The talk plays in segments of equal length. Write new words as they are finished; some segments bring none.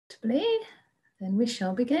comfortably, then we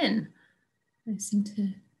shall begin. I seem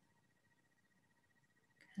to,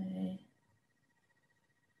 okay.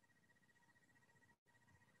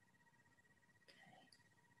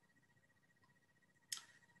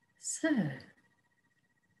 So,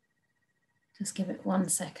 just give it 1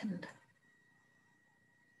 second.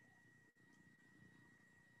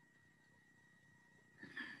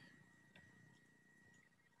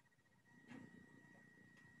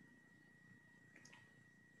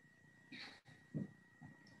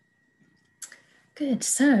 Good,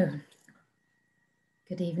 so,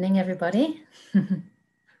 good evening, everybody.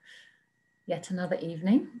 Yet another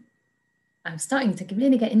evening. I'm starting to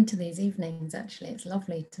really get into these evenings, actually. It's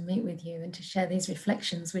lovely to meet with you and to share these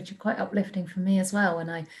reflections, which are quite uplifting for me as well. When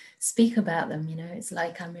I speak about them, you know, it's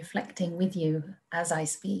like I'm reflecting with you as I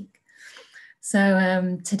speak.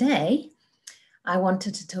 So today, I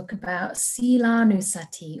wanted to talk about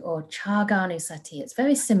sīlānussati or cāgānussati. It's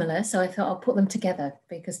very similar, so I thought I'll put them together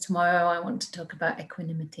because tomorrow I want to talk about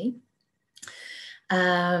equanimity.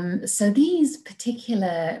 So these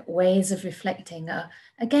particular ways of reflecting are,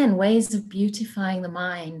 again, ways of beautifying the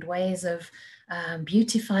mind, ways of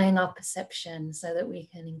beautifying our perception so that we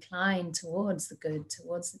can incline towards the good,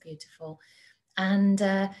 towards the beautiful, and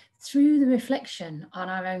through the reflection on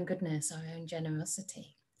our own goodness, our own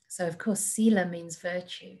generosity. So of course, sīla means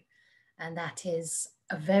virtue, and that is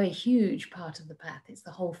a very huge part of the path. It's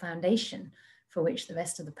the whole foundation for which the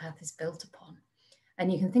rest of the path is built upon.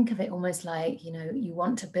 And you can think of it almost like, you know, you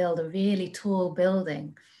want to build a really tall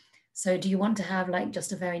building. So do you want to have like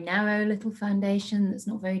just a very narrow little foundation that's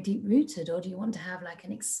not very deep rooted, or do you want to have like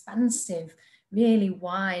an expansive, really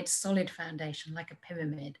wide, solid foundation like a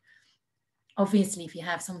pyramid? Obviously, if you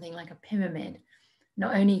have something like a pyramid,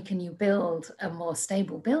 not only can you build a more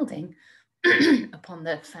stable building upon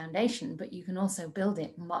the foundation, but you can also build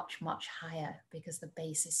it much, much higher because the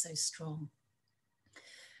base is so strong.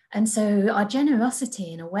 And so our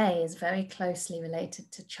generosity, in a way, is very closely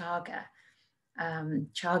related to cāgā.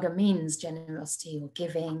 Cāgā means generosity or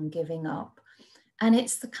giving, giving up. And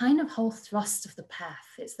it's the kind of whole thrust of the path.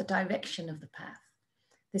 It's the direction of the path.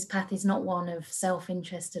 This path is not one of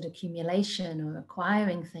self-interested accumulation or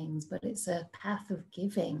acquiring things, but it's a path of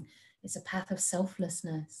giving. It's a path of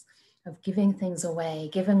selflessness, of giving things away,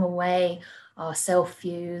 giving away our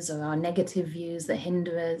self-views or our negative views that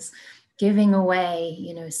hinder us, giving away,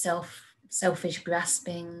 you know, selfish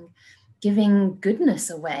grasping, giving goodness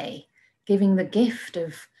away, giving the gift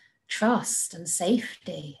of trust and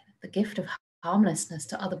safety, the gift of harmlessness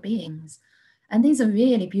to other beings. And these are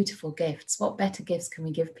really beautiful gifts. What better gifts can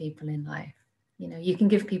we give people in life? You know, you can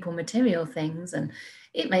give people material things and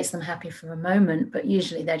it makes them happy for a moment, but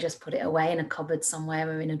usually they just put it away in a cupboard somewhere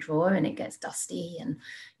or in a drawer and it gets dusty. And,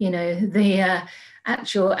 you know, the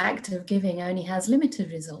actual act of giving only has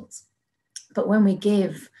limited results. But when we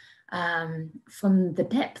give from the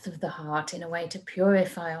depth of the heart in a way to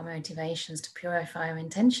purify our motivations, to purify our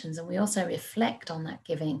intentions, and we also reflect on that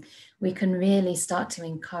giving, we can really start to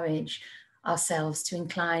encourage ourselves to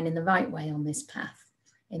incline in the right way on this path,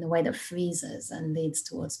 in a way that frees us and leads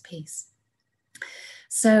towards peace.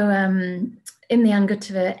 So in the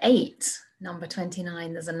Anguttara 8, number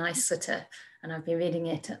 29, there's a nice sutta, and I've been reading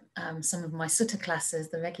it at some of my sutta classes,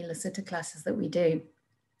 the regular sutta classes that we do.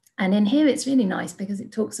 And in here, it's really nice because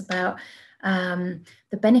it talks about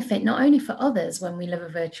the benefit not only for others when we live a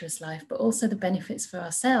virtuous life, but also the benefits for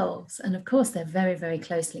ourselves. And of course, they're very, very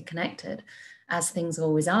closely connected, as things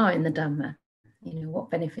always are in the Dhamma. You know, what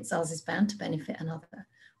benefits us is bound to benefit another,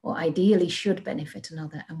 or ideally should benefit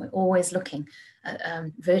another. And we're always looking at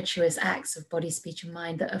virtuous acts of body, speech, and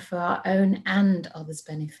mind that are for our own and others'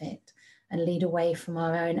 benefit and lead away from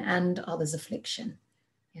our own and others' affliction.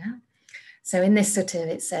 Yeah. So in this sutta,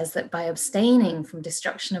 it says that by abstaining from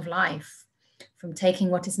destruction of life, from taking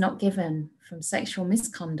what is not given, from sexual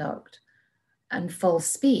misconduct and false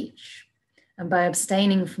speech, and by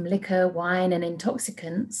abstaining from liquor, wine, and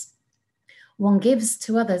intoxicants, one gives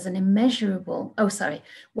to others an immeasurable,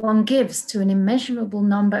 one gives to an immeasurable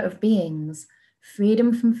number of beings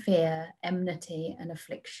freedom from fear, enmity, and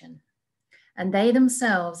affliction. And they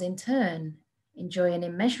themselves, in turn, enjoy an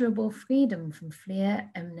immeasurable freedom from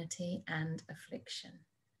fear, enmity, and affliction.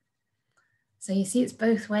 So you see, it's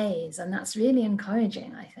both ways, and that's really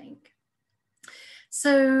encouraging, I think.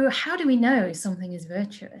 So how do we know something is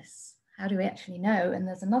virtuous? How do we actually know? And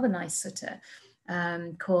there's another nice sutta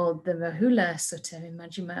called the Rahula Sutta in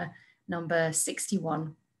Majjhima number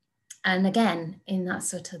 61. And again, in that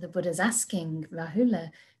sutta, the Buddha's asking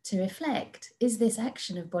Rahula to reflect, is this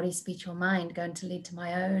action of body, speech, or mind going to lead to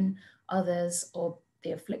my own, others, or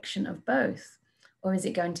the affliction of both? or is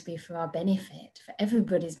it going to be for our benefit, for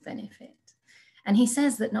everybody's benefit? And he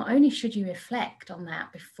says that not only should you reflect on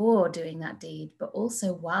that before doing that deed, but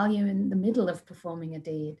also while you're in the middle of performing a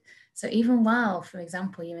deed. So even while, for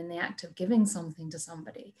example, you're in the act of giving something to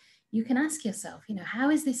somebody, you can ask yourself, how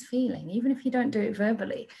is this feeling? Even if you don't do it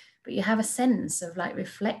verbally, but you have a sense of like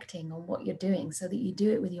reflecting on what you're doing, so that you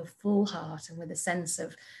do it with your full heart and with a sense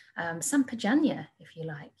of sampajanya, if you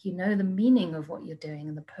like. You know the meaning of what you're doing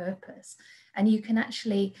and the purpose. And you can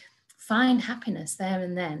actually find happiness there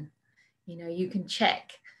and then. You can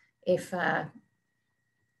check if,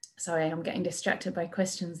 sorry, I'm getting distracted by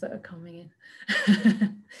questions that are coming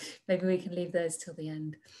in. Maybe we can leave those till the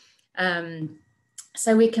end.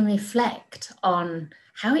 So we can reflect on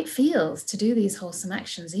how it feels to do these wholesome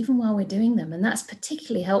actions, even while we're doing them. And that's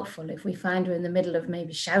particularly helpful if we find we're in the middle of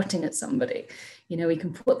maybe shouting at somebody. We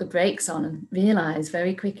can put the brakes on and realize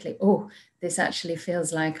very quickly, oh, this actually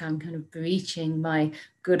feels like I'm kind of breaching my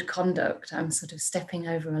good conduct. I'm sort of stepping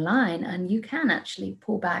over a line, and you can actually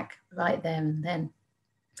pull back right there and then.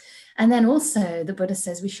 And then also the Buddha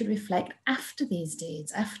says we should reflect after these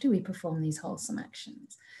deeds, after we perform these wholesome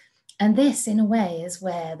actions. And this, in a way, is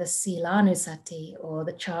where the sīlānussati or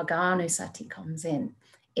the cāgānussati comes in.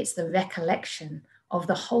 It's the recollection of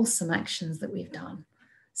the wholesome actions that we've done.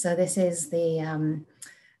 So this is the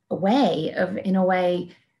way of, in a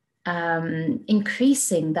way,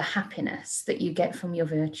 increasing the happiness that you get from your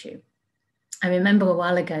virtue. I remember a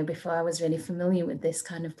while ago, before I was really familiar with this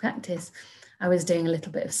kind of practice, I was doing a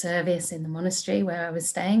little bit of service in the monastery where I was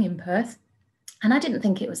staying in Perth. And I didn't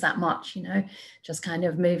think it was that much, just kind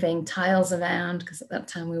of moving tiles around, because at that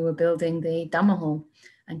time we were building the Dhamma hall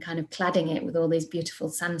and kind of cladding it with all these beautiful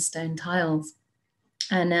sandstone tiles.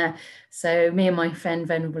 And so me and my friend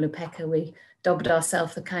Venerable Candā, we dubbed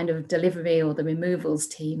ourselves the kind of delivery or the removals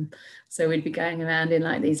team. So we'd be going around in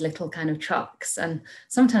like these little kind of trucks, and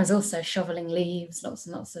sometimes also shoveling leaves, lots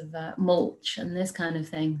and lots of mulch and this kind of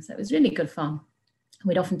thing. So it was really good fun.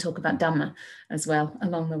 We'd often talk about Dhamma as well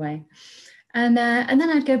along the way. And then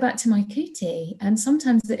I'd go back to my pīti, and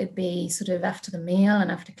sometimes it'd be sort of after the meal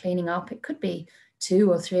and after cleaning up. It could be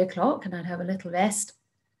 2 or 3 o'clock, and I'd have a little rest.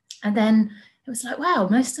 And then it was like, wow,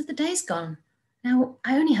 most of the day's gone. Now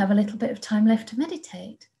I only have a little bit of time left to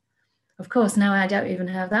meditate. Of course, now I don't even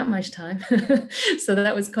have that much time. So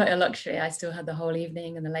that was quite a luxury. I still had the whole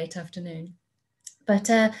evening and the late afternoon. But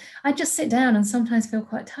I'd just sit down and sometimes feel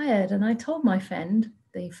quite tired. And I told my friend,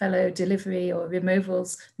 the fellow delivery or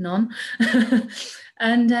removals non,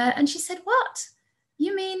 and she said, what?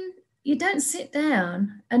 You mean you don't sit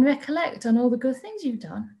down and recollect on all the good things you've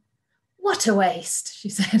done? What a waste, she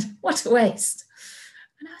said, what a waste.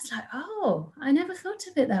 And I was like, oh, I never thought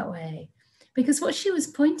of it that way. Because what she was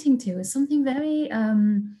pointing to was something very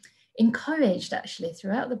encouraged actually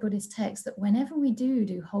throughout the Buddhist text, that whenever we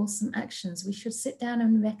do wholesome actions, we should sit down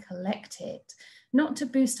and recollect it. Not to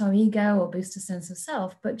boost our ego or boost a sense of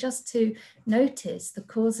self, but just to notice the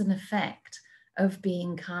cause and effect of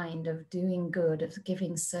being kind, of doing good, of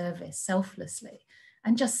giving service selflessly.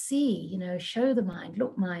 And just see, show the mind,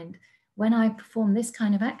 look mind, when I perform this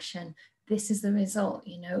kind of action, this is the result.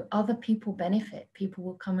 Other people benefit. People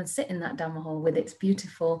will come and sit in that Dhamma hall with its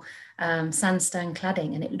beautiful sandstone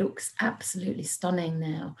cladding, and it looks absolutely stunning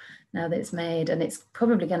now that it's made, and it's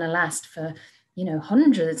probably going to last for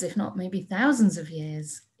hundreds, if not maybe thousands of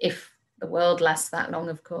years, if the world lasts that long,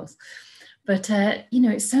 of course. But,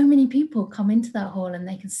 so many people come into that hall and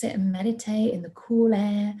they can sit and meditate in the cool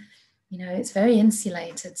air. It's very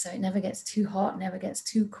insulated, so it never gets too hot, never gets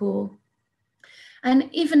too cool. And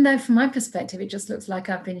even though from my perspective, it just looks like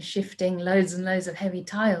I've been shifting loads and loads of heavy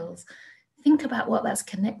tiles, think about what that's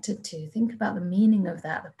connected to. Think about the meaning of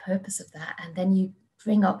that, the purpose of that, and then you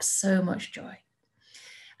bring up so much joy.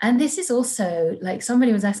 And this is also, like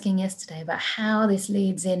somebody was asking yesterday about how this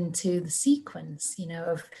leads into the sequence,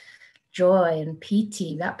 of joy and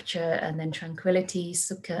pīti, rapture, and then tranquillity,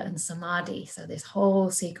 sukha, and samadhi. So this whole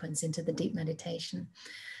sequence into the deep meditation.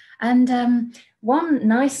 And one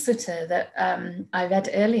nice sutta that I read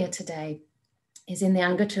earlier today is in the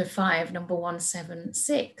Anguttara 5, number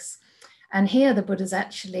 176. And here the Buddha's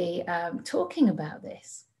actually talking about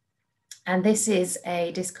this. And this is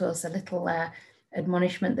a discourse, a little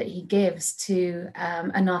admonishment that he gives to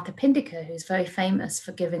Anathapindika, who's very famous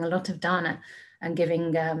for giving a lot of dana and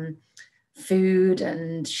giving food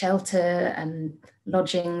and shelter and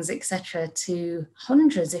lodgings, etc., to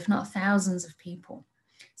hundreds, if not thousands of people.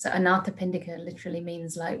 So Anathapindika literally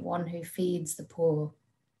means like one who feeds the poor.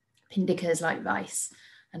 Pindika is like rice,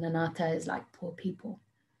 and Anatha is like poor people.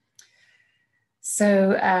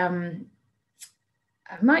 So I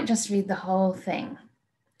might just read the whole thing.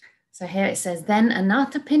 So here it says, then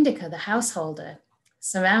Anathapindika, the householder,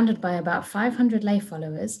 surrounded by about 500 lay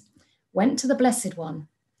followers, went to the Blessed One,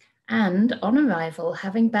 and on arrival,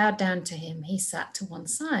 having bowed down to him, he sat to one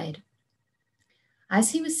side.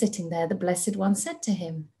 As he was sitting there, the Blessed One said to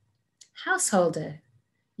him, householder,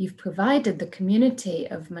 you've provided the community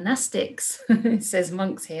of monastics, it says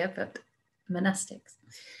monks here, but monastics,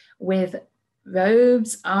 with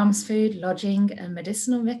robes, alms food, lodging, and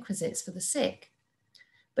medicinal requisites for the sick.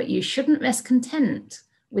 But you shouldn't rest content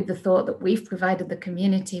with the thought that we've provided the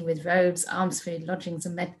community with robes, alms food, lodgings,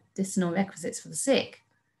 and medicinal requisites for the sick.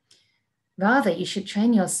 Rather, you should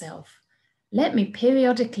train yourself. Let me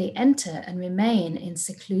periodically enter and remain in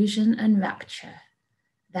seclusion and rapture.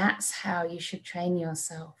 That's how you should train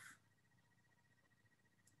yourself.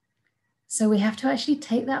 So we have to actually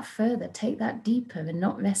take that further, take that deeper, and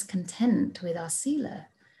not rest content with our sīla.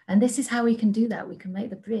 And this is how we can do that. We can make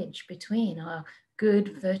the bridge between our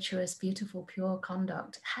good, virtuous, beautiful, pure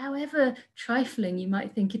conduct, however trifling you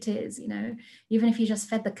might think it is, you know, even if you just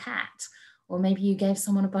fed the cat, or maybe you gave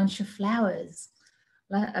someone a bunch of flowers.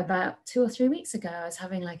 About 2 or 3 weeks ago, I was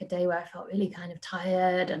having like a day where I felt really kind of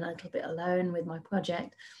tired and a little bit alone with my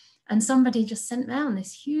project. And somebody just sent round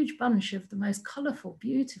this huge bunch of the most colourful,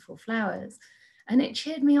 beautiful flowers. And it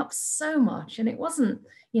cheered me up so much. And it wasn't,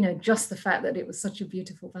 you know, just the fact that it was such a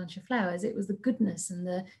beautiful bunch of flowers. It was the goodness and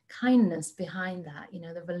the kindness behind that, you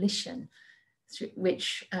know, the volition,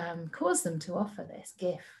 which caused them to offer this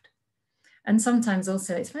gift. And sometimes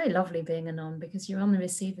also it's very lovely being a non, because you're on the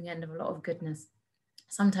receiving end of a lot of goodness.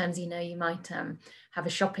 Sometimes, you know, you might have a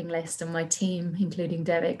shopping list, and my team, including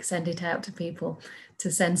Derek, send it out to people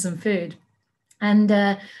to send some food.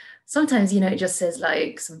 And sometimes, you know, it just says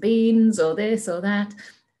like some beans or this or that.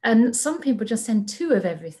 And some people just send 2 of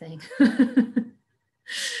everything.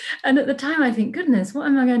 And at the time I think, goodness, what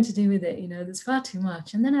am I going to do with it? You know, there's far too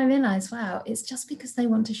much. And then I realized, wow, it's just because they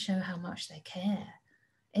want to show how much they care.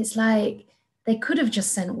 It's like, they could have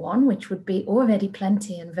just sent 1, which would be already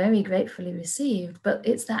plenty and very gratefully received, but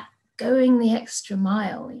it's that going the extra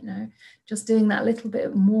mile, you know, just doing that little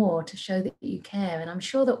bit more to show that you care. And I'm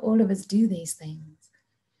sure that all of us do these things.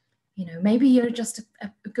 You know, maybe you're just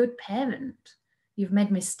a good parent. You've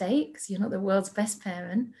made mistakes. You're not the world's best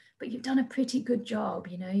parent, but you've done a pretty good job.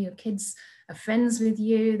 You know, your kids are friends with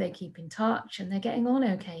you, they keep in touch, and they're getting on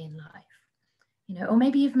okay in life. You know, or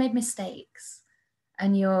maybe you've made mistakes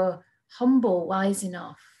and you're humble, wise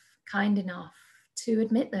enough, kind enough to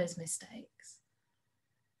admit those mistakes.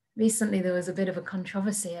 Recently, there was a bit of a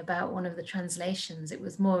controversy about one of the translations. It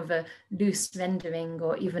was more of a loose rendering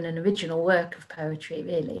or even an original work of poetry,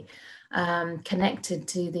 really, connected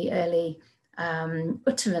to the early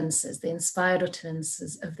utterances, the inspired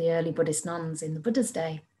utterances of the early Buddhist nuns in the Buddha's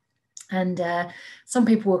day. And some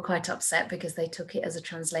people were quite upset because they took it as a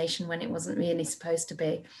translation when it wasn't really supposed to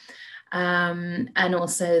be. And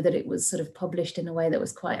also that it was sort of published in a way that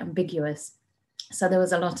was quite ambiguous. So there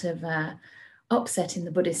was a lot of upset in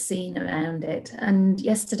the Buddhist scene around it. And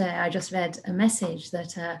yesterday I just read a message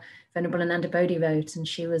that Venerable Ananda Bodhi wrote, and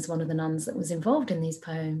she was one of the nuns that was involved in these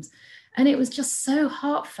poems. And it was just so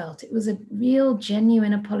heartfelt. It was a real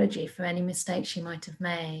genuine apology for any mistakes she might have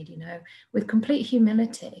made, you know, with complete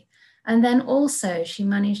humility. And then also she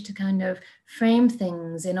managed to kind of frame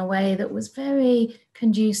things in a way that was very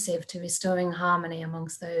conducive to restoring harmony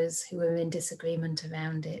amongst those who were in disagreement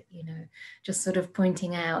around it, you know, just sort of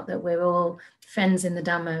pointing out that we're all friends in the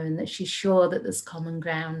Dhamma and that she's sure that there's common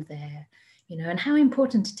ground there, you know, and how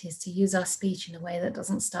important it is to use our speech in a way that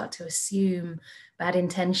doesn't start to assume bad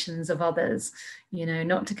intentions of others, you know,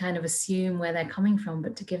 not to kind of assume where they're coming from,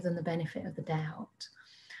 but to give them the benefit of the doubt.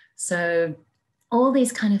 So all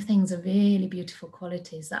these kind of things are really beautiful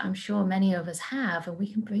qualities that I'm sure many of us have, and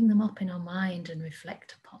we can bring them up in our mind and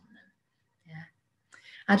reflect upon them.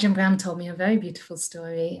 Yeah. Ajahn Brahm told me a very beautiful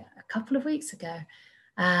story a couple of weeks ago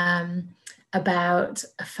about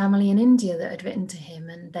a family in India that had written to him,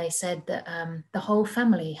 and they said that the whole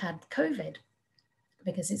family had COVID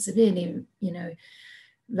because it's really, you know,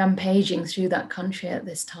 rampaging through that country at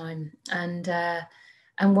this time.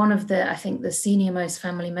 And one of the, I think the senior most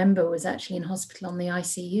family member was actually in hospital on the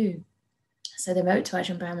ICU. So they wrote to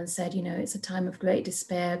Ajahn Brahm and said, you know, it's a time of great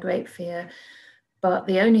despair, great fear, but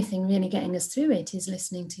the only thing really getting us through it is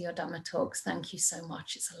listening to your Dhamma talks. Thank you so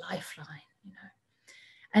much. It's a lifeline, you know.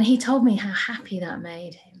 And he told me how happy that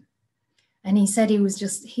made him. And he said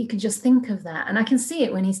he could just think of that. And I can see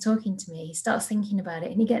it when he's talking to me. He starts thinking about it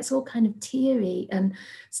and he gets all kind of teary and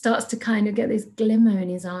starts to kind of get this glimmer in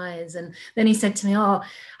his eyes. And then he said to me, oh,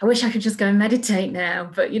 I wish I could just go and meditate now.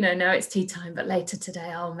 But, now it's tea time, but later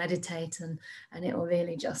today I'll meditate and it will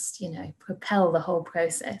really just, propel the whole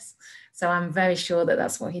process. So I'm very sure that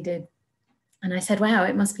that's what he did. And I said, wow,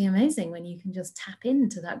 it must be amazing when you can just tap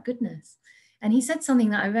into that goodness. And he said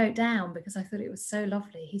something that I wrote down because I thought it was so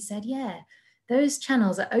lovely. He said, yeah, those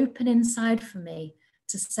channels are open inside for me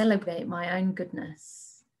to celebrate my own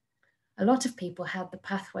goodness. A lot of people have the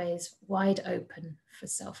pathways wide open for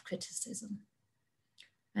self-criticism.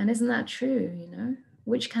 And isn't that true,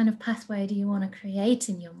 Which kind of pathway do you want to create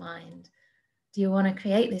in your mind? Do you want to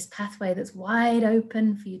create this pathway that's wide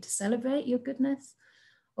open for you to celebrate your goodness?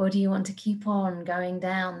 Or do you want to keep on going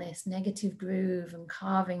down this negative groove and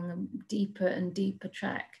carving a deeper and deeper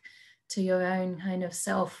track to your own kind of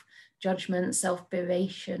self-judgment,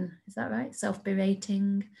 self-beration? Is that right?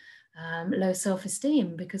 Self-berating, low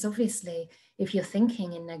self-esteem. Because obviously, if you're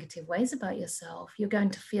thinking in negative ways about yourself, you're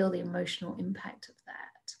going to feel the emotional impact of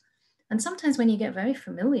that. And sometimes when you get very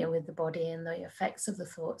familiar with the body and the effects of the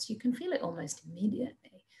thoughts, you can feel it almost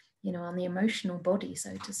immediately. On the emotional body,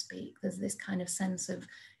 so to speak, there's this kind of sense of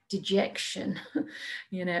dejection.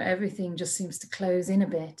 Everything just seems to close in a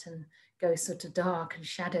bit and go sort of dark and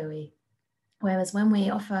shadowy. Whereas when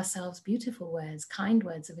we offer ourselves beautiful words, kind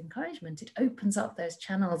words of encouragement, it opens up those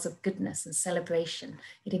channels of goodness and celebration.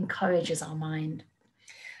 It encourages our mind.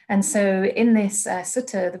 And so in this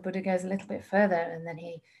sutta, the Buddha goes a little bit further and then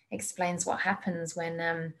he explains what happens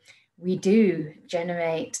when we do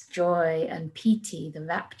generate joy and pīti, the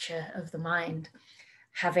rapture of the mind,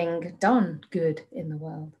 having done good in the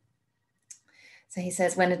world. So he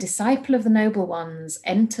says, when a disciple of the noble ones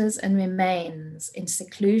enters and remains in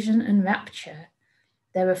seclusion and rapture,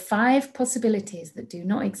 there are 5 possibilities that do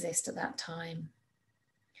not exist at that time.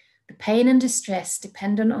 The pain and distress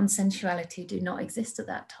dependent on sensuality do not exist at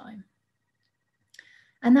that time.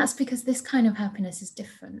 And that's because this kind of happiness is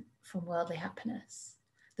different from worldly happiness.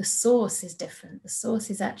 The source is different. The source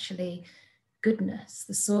is actually goodness.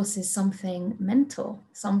 The source is something mental,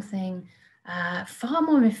 something far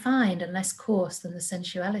more refined and less coarse than the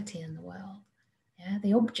sensuality in the world. Yeah?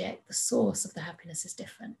 The object, the source of the happiness is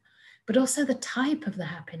different. But also the type of the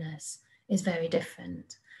happiness is very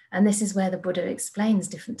different. And this is where the Buddha explains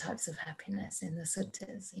different types of happiness in the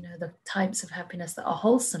suttas. The types of happiness that are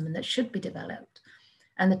wholesome and that should be developed,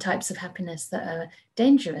 and the types of happiness that are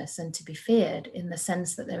dangerous and to be feared in the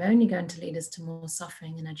sense that they're only going to lead us to more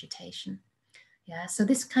suffering and agitation. Yeah, so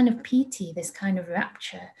this kind of pīti, this kind of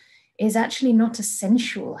rapture, is actually not a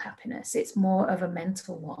sensual happiness. It's more of a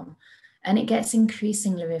mental one. And it gets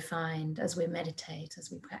increasingly refined as we meditate,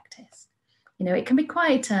 as we practice. It can be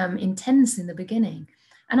quite intense in the beginning.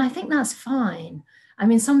 And I think that's fine. I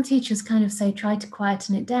mean, some teachers kind of say, try to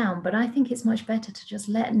quieten it down, but I think it's much better to just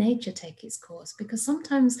let nature take its course, because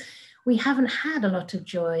sometimes we haven't had a lot of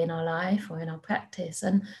joy in our life or in our practice,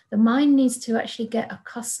 and the mind needs to actually get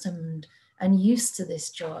accustomed and used to this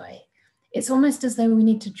joy. It's almost as though we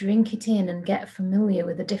need to drink it in and get familiar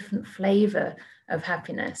with a different flavor of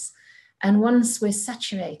happiness. And once we're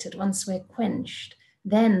saturated, once we're quenched,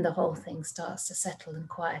 then the whole thing starts to settle and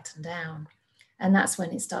quieten down. And that's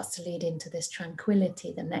when it starts to lead into this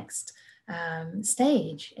tranquillity, the next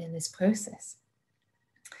stage in this process.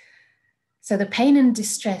 So the pain and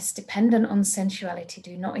distress dependent on sensuality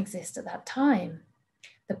do not exist at that time.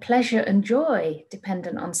 The pleasure and joy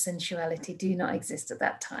dependent on sensuality do not exist at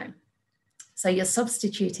that time. So you're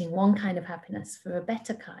substituting one kind of happiness for a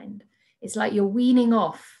better kind. It's like you're weaning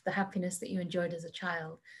off the happiness that you enjoyed as a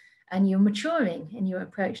child, and you're maturing in your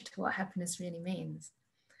approach to what happiness really means.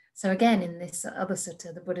 So again, in this other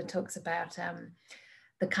sutta, the Buddha talks about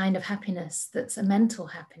the kind of happiness that's a mental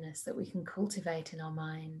happiness that we can cultivate in our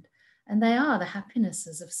mind. And they are the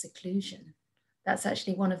happinesses of seclusion. That's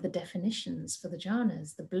actually one of the definitions for the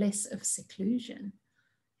jhanas, the bliss of seclusion,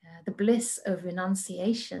 the bliss of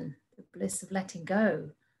renunciation, the bliss of letting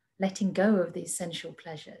go of these sensual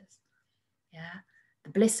pleasures. Yeah,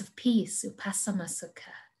 the bliss of peace, upasama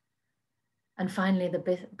sukha. And finally,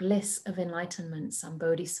 the bliss of enlightenment,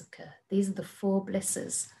 sambodhisukha. These are the 4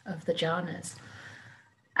 blisses of the jhanas.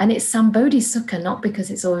 And it's sambodhisukha not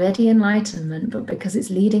because it's already enlightenment, but because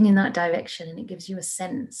it's leading in that direction, and it gives you a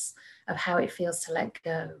sense of how it feels to let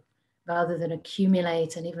go, rather than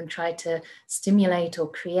accumulate and even try to stimulate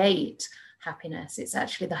or create happiness. It's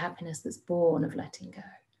actually the happiness that's born of letting go.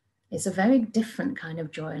 It's a very different kind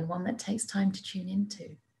of joy, and one that takes time to tune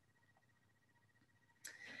into.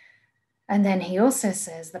 And then he also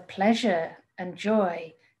says the pleasure and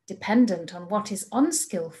joy dependent on what is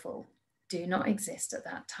unskillful, do not exist at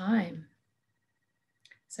that time.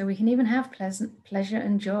 So we can even have pleasure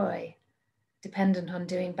and joy dependent on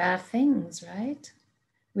doing bad things, right?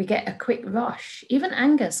 We get a quick rush. Even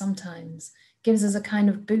anger sometimes gives us a kind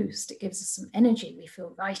of boost. It gives us some energy. We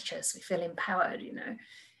feel righteous. We feel empowered, you know.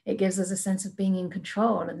 It gives us a sense of being in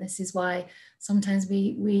control. And this is why sometimes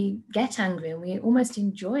we get angry and we almost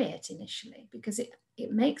enjoy it initially, because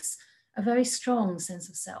it makes a very strong sense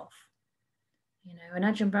of self. You know, and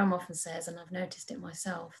Ajahn Brahm often says, and I've noticed it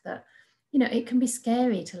myself, that, you know, it can be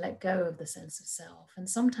scary to let go of the sense of self. And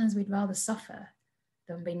sometimes we'd rather suffer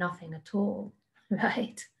than be nothing at all,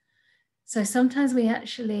 right? So sometimes we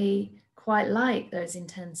actually quite like those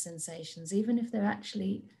intense sensations, even if they're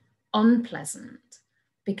actually unpleasant,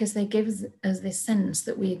 because they give us this sense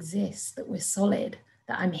that we exist, that we're solid,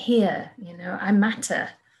 that I'm here, you know, I matter.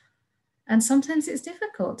 And sometimes it's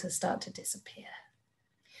difficult to start to disappear.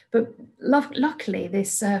 But luckily,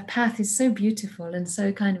 this path is so beautiful and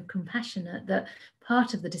so kind of compassionate that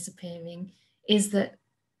part of the disappearing is that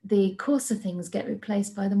the coarser things get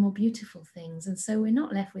replaced by the more beautiful things. And so we're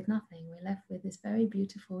not left with nothing. We're left with this very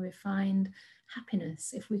beautiful, refined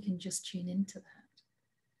happiness, if we can just tune into that.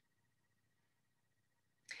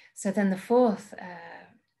 So then the fourth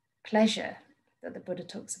pleasure that the Buddha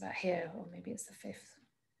talks about here, or maybe it's the fifth.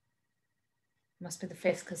 Must be the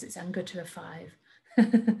fifth because it's Anguttara 5.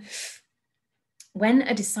 When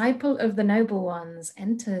a disciple of the noble ones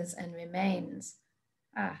enters and remains,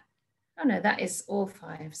 that is all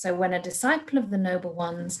 5. So when a disciple of the noble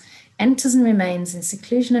ones enters and remains in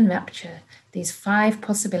seclusion and rapture, these 5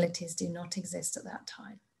 possibilities do not exist at that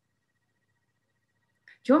time.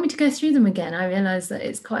 Do you want me to go through them again? I realize that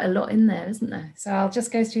it's quite a lot in there, isn't there? So I'll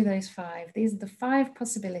just go through those 5. These are the 5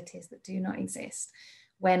 possibilities that do not exist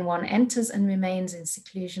when one enters and remains in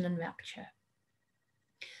seclusion and rapture.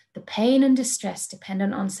 The pain and distress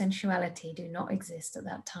dependent on sensuality do not exist at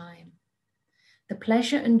that time. The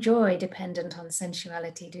pleasure and joy dependent on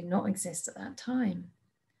sensuality do not exist at that time.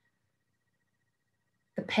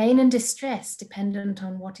 The pain and distress dependent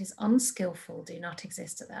on what is unskillful do not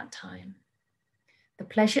exist at that time. The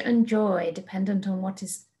pleasure and joy dependent on what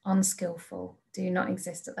is unskillful do not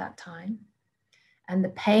exist at that time. And the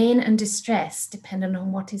pain and distress dependent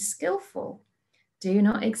on what is skillful do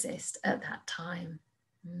not exist at that time.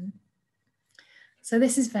 So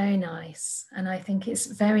this is very nice. And I think it's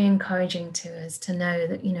very encouraging to us to know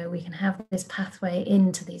that, you know, we can have this pathway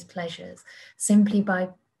into these pleasures simply by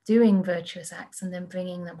doing virtuous acts and then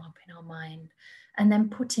bringing them up in our mind and then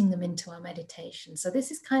putting them into our meditation. So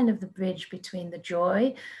this is kind of the bridge between the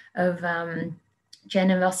joy of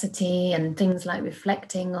generosity and things like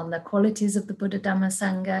reflecting on the qualities of the Buddha, Dhamma,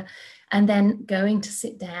 Sangha, and then going to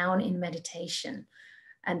sit down in meditation.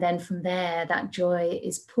 And then from there, that joy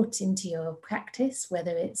is put into your practice,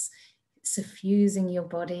 whether it's suffusing your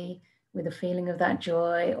body with a feeling of that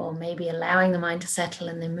joy, or maybe allowing the mind to settle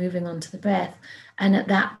and then moving on to the breath. And at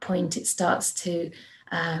that point, it starts to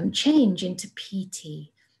change into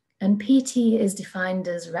pīti. And pīti is defined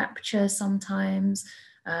as rapture sometimes,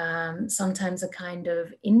 sometimes a kind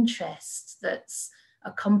of interest that's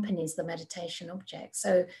accompanies the meditation object.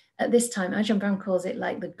 So at this time, Ajahn Brahm calls it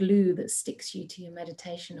like the glue that sticks you to your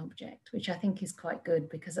meditation object, which I think is quite good,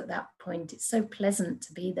 because at that point it's so pleasant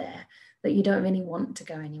to be there that you don't really want to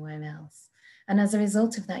go anywhere else. And as a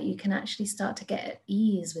result of that, you can actually start to get at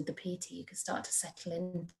ease with the pīti. You can start to settle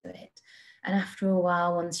into it. And after a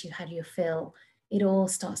while, once you've had your fill, it all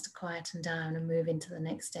starts to quieten down and move into the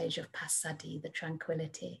next stage of passaddhi, the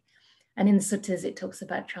tranquillity. And in the suttas, it talks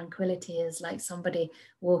about tranquility as like somebody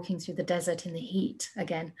walking through the desert in the heat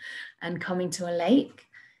again and coming to a lake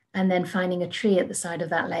and then finding a tree at the side of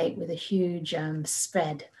that lake with a huge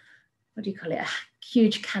spread, what do you call it, a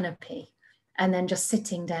huge canopy, and then just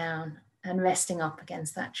sitting down and resting up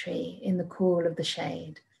against that tree in the cool of the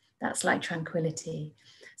shade. That's like tranquility.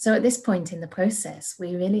 So at this point in the process,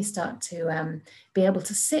 we really start to be able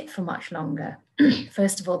to sit for much longer.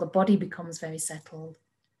 First of all, the body becomes very settled.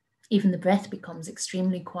 Even the breath becomes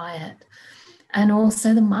extremely quiet. And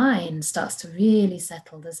also the mind starts to really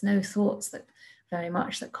settle. There's no thoughts that very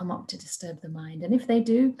much that come up to disturb the mind. And if they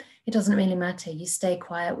do, it doesn't really matter. You stay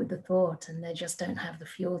quiet with the thought and they just don't have the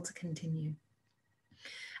fuel to continue.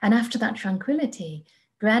 And after that tranquility,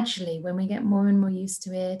 gradually, when we get more and more used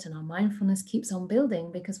to it and our mindfulness keeps on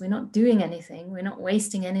building, because we're not doing anything, we're not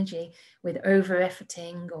wasting energy with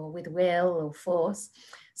over-efforting or with will or force.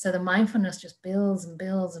 So the mindfulness just builds and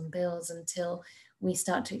builds and builds until we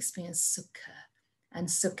start to experience sukha. And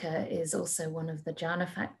sukha is also one of the jhana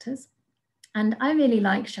factors. And I really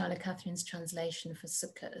like Charlotte Catherine's translation for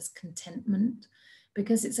sukha as contentment,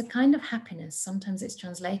 because it's a kind of happiness. Sometimes it's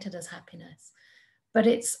translated as happiness, but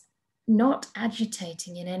it's not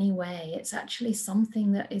agitating in any way. It's actually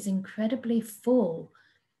something that is incredibly full.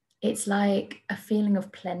 It's like a feeling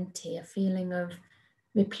of plenty, a feeling of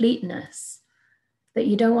repleteness, that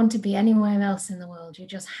you don't want to be anywhere else in the world. You're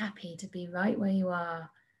just happy to be right where you are.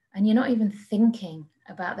 And you're not even thinking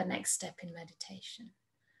about the next step in meditation.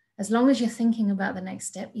 As long as you're thinking about the next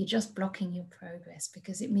step, you're just blocking your progress,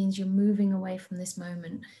 because it means you're moving away from this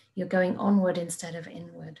moment. You're going onward instead of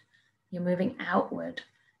inward. You're moving outward.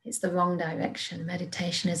 It's the wrong direction.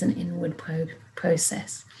 Meditation is an inward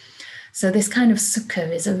process. So this kind of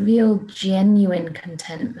sukha is a real genuine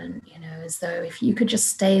contentment, as though if you could just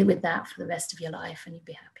stay with that for the rest of your life and you'd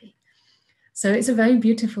be happy. So it's a very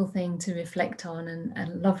beautiful thing to reflect on, and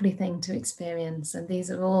a lovely thing to experience. And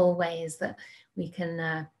these are all ways that we can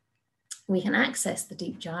access the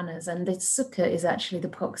deep jhanas. And the sukha is actually the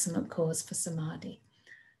proximate cause for samadhi.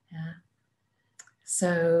 Yeah.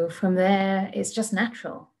 So from there, it's just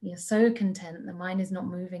natural. You're so content. The mind is not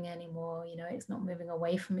moving anymore. It's not moving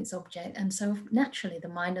away from its object. And so naturally, the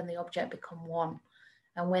mind and the object become one.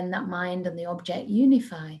 And when that mind and the object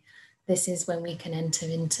unify, this is when we can enter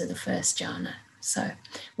into the first jhana. So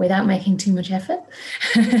without making too much effort.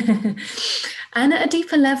 And at a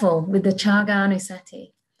deeper level with the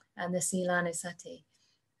cāgānussati and the sīlānussati.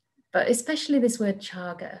 But especially this word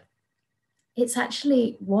cāga, it's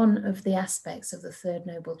actually one of the aspects of the third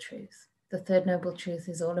noble truth. The third noble truth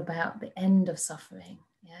is all about the end of suffering.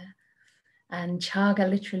 Yeah. And cāga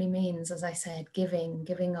literally means, as I said, giving,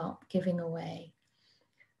 giving up, giving away.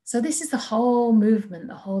 So this is the whole movement,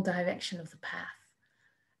 the whole direction of the path.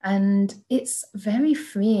 And it's very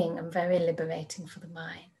freeing and very liberating for the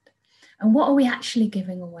mind. And what are we actually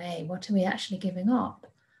giving away? What are we actually giving up?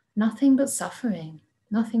 Nothing but suffering,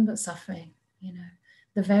 nothing but suffering,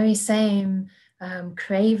 The very same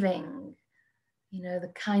craving,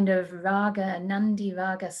 the kind of raga, nandi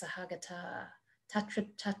raga sahagata, tatra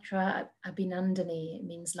tatra abhinandani. It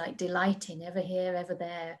means like delighting, ever here, ever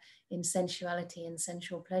there, in sensuality and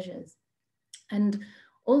sensual pleasures. And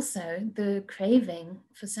also the craving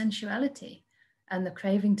for sensuality, and the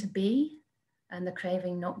craving to be, and the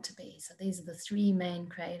craving not to be. So these are the three main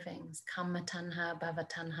cravings: kamma tanha, bhava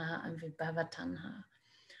tanha, and vibhava tanha.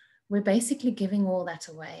 We're basically giving all that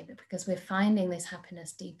away, because we're finding this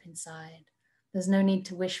happiness deep inside. There's no need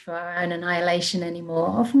to wish for our own annihilation anymore.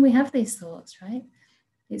 Often we have these thoughts, right?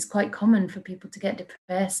 It's quite common for people to get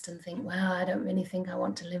depressed and think, well, I don't really think I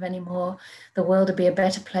want to live anymore. The world would be a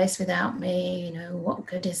better place without me. What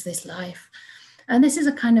good is this life? And this is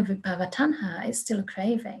a kind of vibhava tanha. It's still a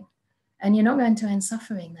craving. And you're not going to end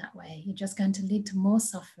suffering that way. You're just going to lead to more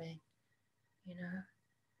suffering,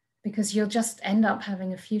 because you'll just end up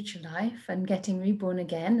having a future life and getting reborn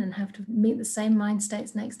again and have to meet the same mind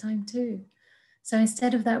states next time too. So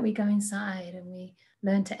instead of that, we go inside and we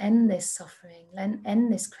learn to end this suffering,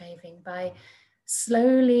 end this craving by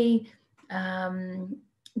slowly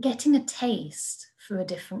getting a taste for a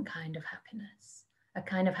different kind of happiness, a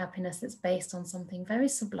kind of happiness that's based on something very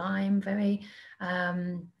sublime, very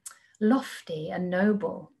lofty and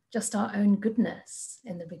noble, just our own goodness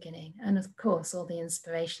in the beginning. And of course, all the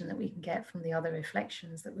inspiration that we can get from the other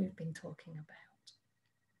reflections that we've been talking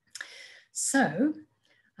about. So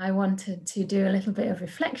I wanted to do a little bit of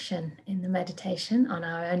reflection in the meditation on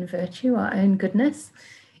our own virtue, our own goodness,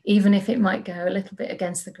 even if it might go a little bit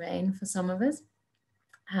against the grain for some of us.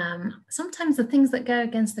 Sometimes the things that go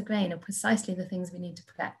against the grain are precisely the things we need to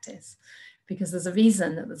practice, because there's a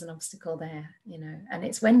reason that there's an obstacle there, and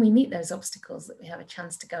it's when we meet those obstacles that we have a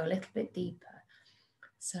chance to go a little bit deeper.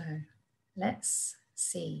 So let's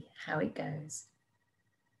see how it goes.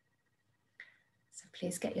 So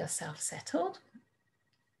please get yourself settled.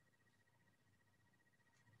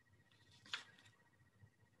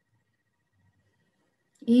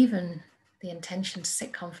 Even the intention to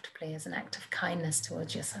sit comfortably is an act of kindness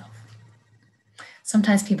towards yourself.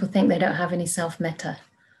 Sometimes people think they don't have any self-metta,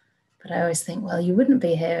 but I always think, well, you wouldn't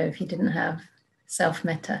be here if you didn't have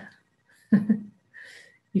self-metta.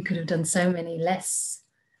 You could have done so many less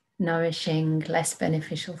nourishing, less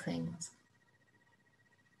beneficial things.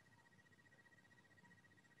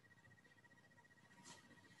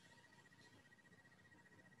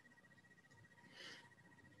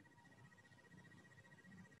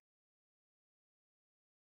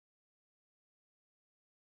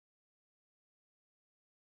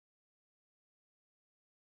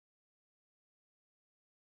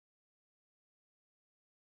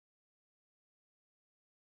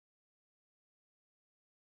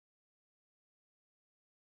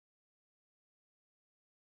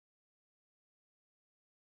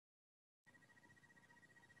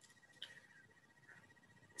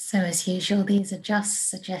 So as usual, these are just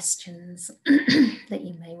suggestions that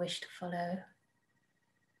you may wish to follow.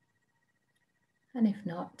 And if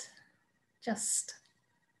not, just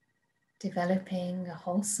developing a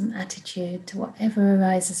wholesome attitude to whatever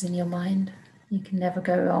arises in your mind. You can never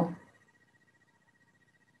go wrong.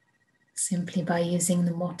 Simply by using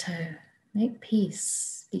the motto, make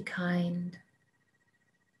peace, be kind,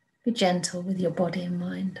 be gentle with your body and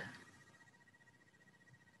mind.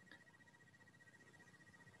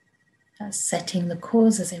 That's setting the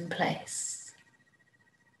causes in place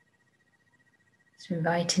through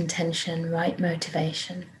right intention, right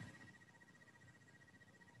motivation.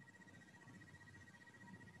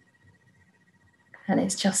 And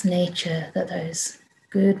it's just nature that those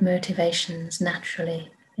good motivations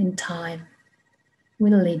naturally, in time,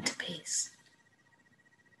 will lead to peace.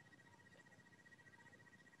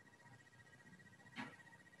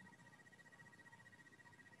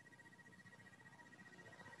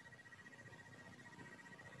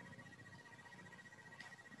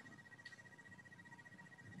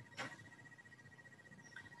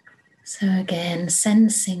 So again,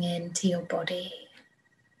 sensing into your body.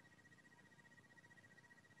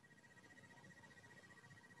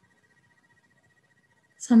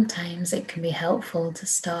 Sometimes it can be helpful to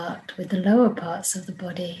start with the lower parts of the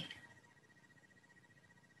body,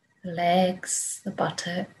 the legs, the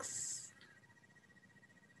buttocks,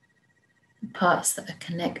 the parts that are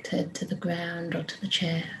connected to the ground or to the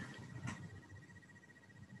chair.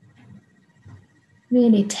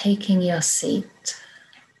 Really taking your seat,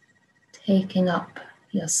 taking up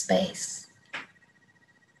your space,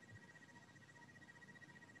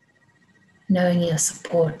 knowing you're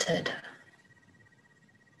supported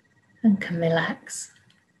and can relax.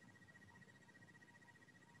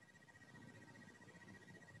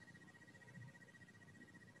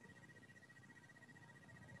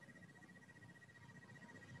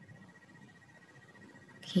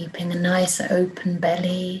 Keeping a nice open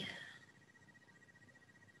belly.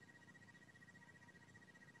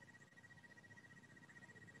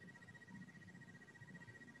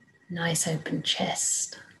 Nice open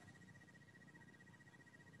chest.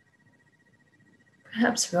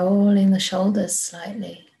 Perhaps rolling the shoulders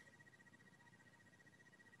slightly.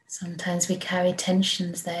 Sometimes we carry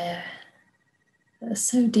tensions there that are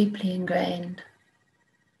so deeply ingrained,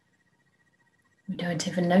 we don't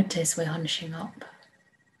even notice we're hunching up.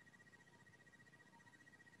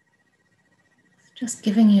 Just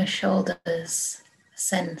giving your shoulders a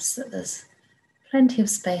sense that there's plenty of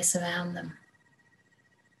space around them.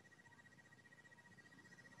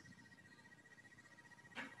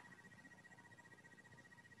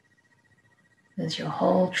 There's your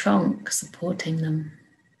whole trunk supporting them.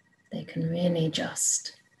 They can really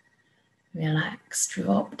just relax,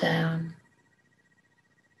 drop down.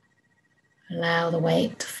 Allow the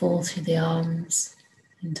weight to fall through the arms,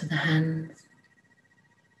 into the hands.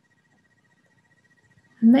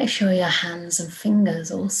 And make sure your hands and fingers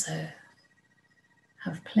also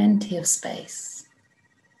have plenty of space.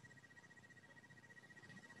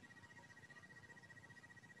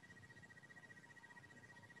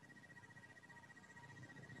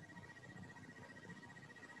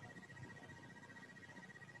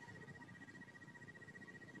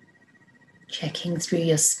 Checking through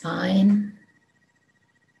your spine,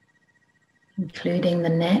 including the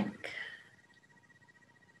neck.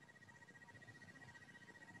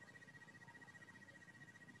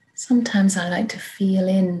 Sometimes I like to feel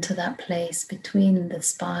into that place between the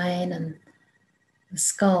spine and the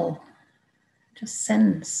skull. Just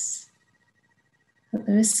sense that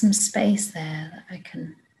there is some space there that I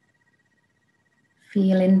can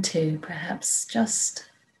feel into, perhaps just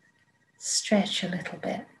stretch a little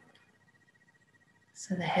bit.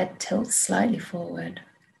 So the head tilts slightly forward.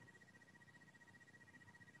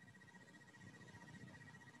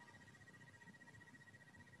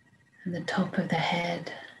 And the top of the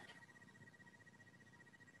head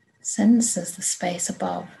senses the space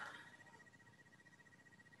above.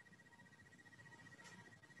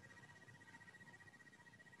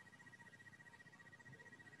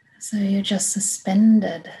 So you're just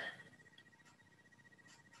suspended,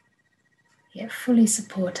 yet fully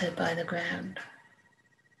supported by the ground.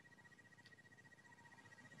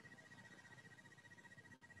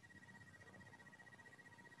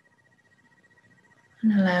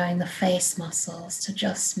 And allowing the face muscles to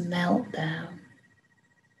just melt down.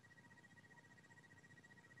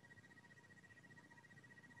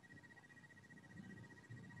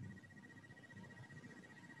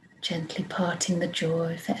 Gently parting the jaw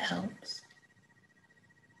if it helps.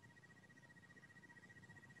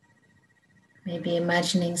 Maybe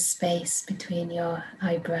imagining space between your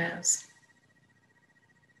eyebrows.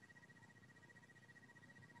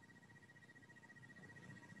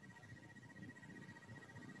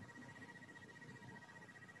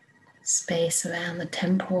 space around the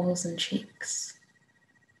temples and cheeks.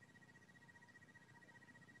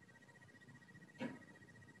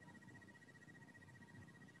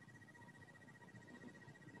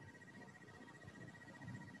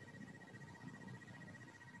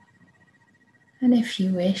 And if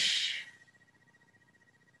you wish,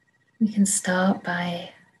 we can start by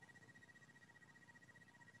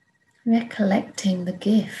recollecting the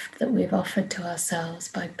gift that we've offered to ourselves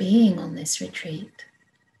by being on this retreat,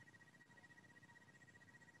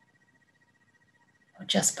 or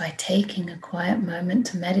just by taking a quiet moment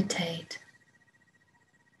to meditate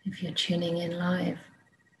if you're tuning in live.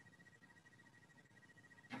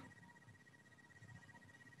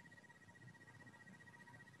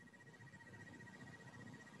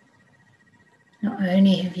 Not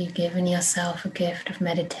only have you given yourself a gift of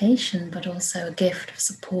meditation, but also a gift of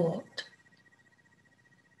support,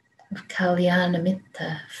 of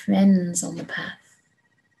cāgānussati, friends on the path.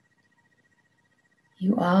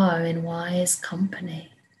 You are in wise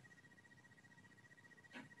company.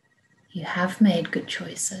 You have made good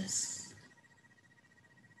choices.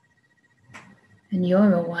 And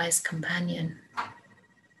you're a wise companion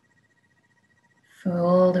for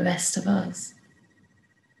all the rest of us.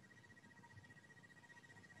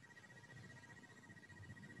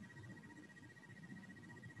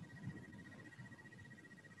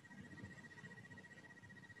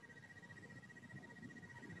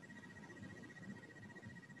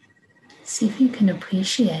 See if you can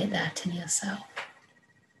appreciate that in yourself.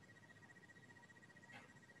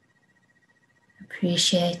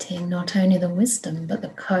 Appreciating not only the wisdom, but the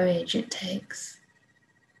courage it takes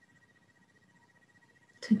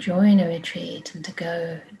to join a retreat and to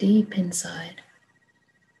go deep inside.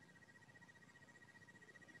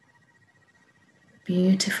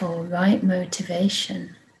 Beautiful, right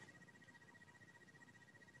motivation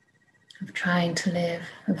of trying to live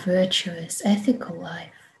a virtuous, ethical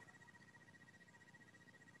life.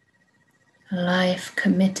 A life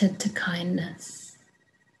committed to kindness.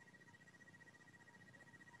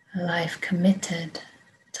 A life committed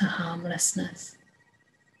to harmlessness.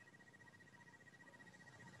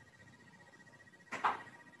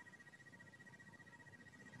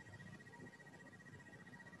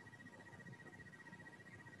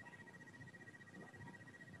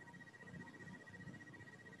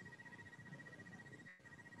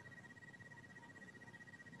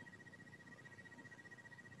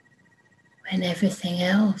 When everything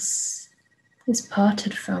else is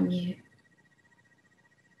parted from you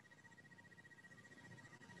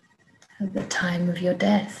at the time of your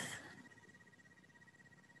death.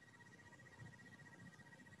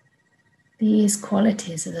 These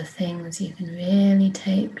qualities are the things you can really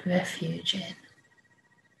take refuge in,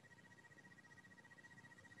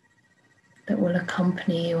 that will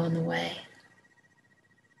accompany you on the way.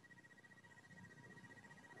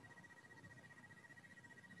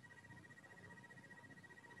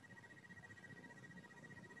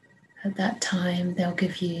 At that time, they'll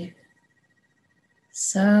give you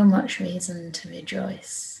so much reason to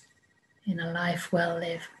rejoice in a life well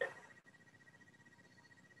lived.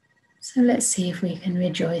 So let's see if we can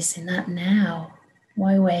rejoice in that now.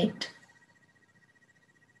 Why wait?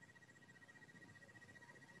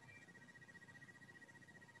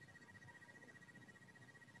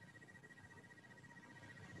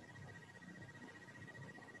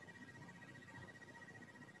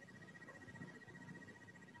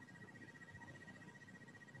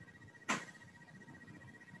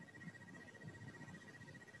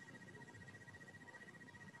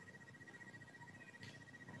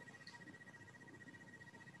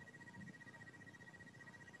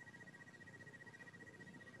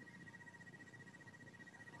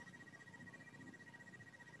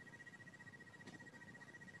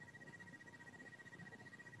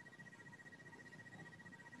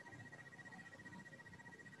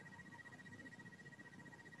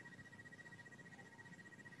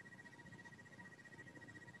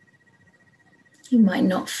 You might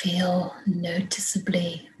not feel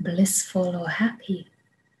noticeably blissful or happy,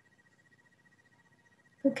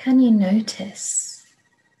 but can you notice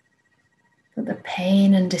that the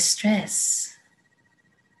pain and distress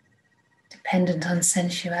dependent on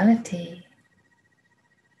sensuality,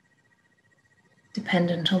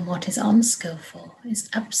 dependent on what is unskillful, is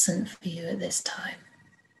absent for you at this time?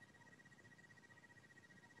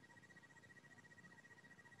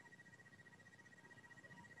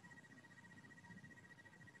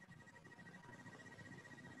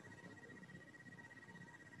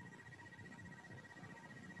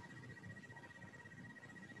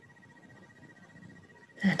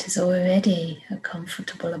 That is already a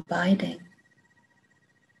comfortable abiding.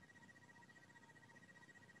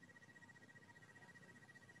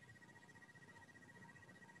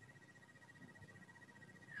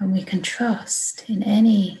 And we can trust in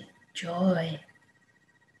any joy,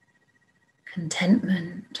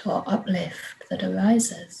 contentment, or uplift that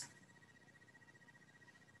arises.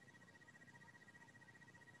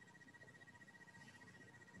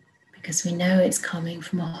 Because we know it's coming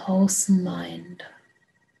from a wholesome mind.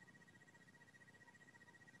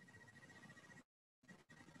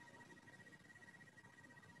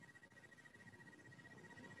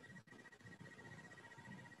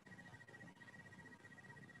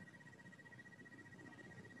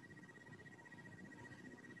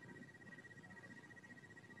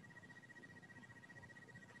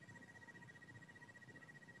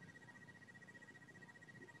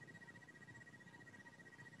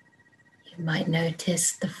 You might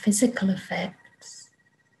notice the physical effects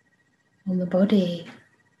on the body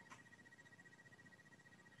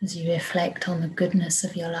as you reflect on the goodness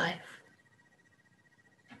of your life.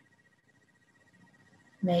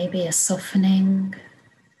 Maybe a softening,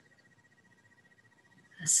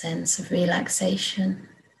 a sense of relaxation,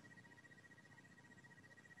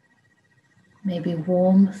 maybe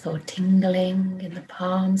warmth or tingling in the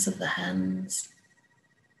palms of the hands.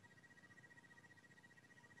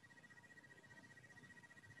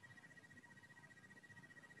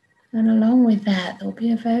 And along with that, there'll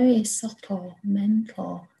be a very subtle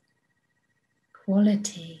mental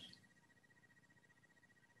quality.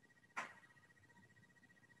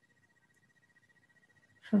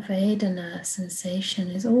 For Vedana,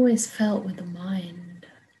 sensation is always felt with the mind.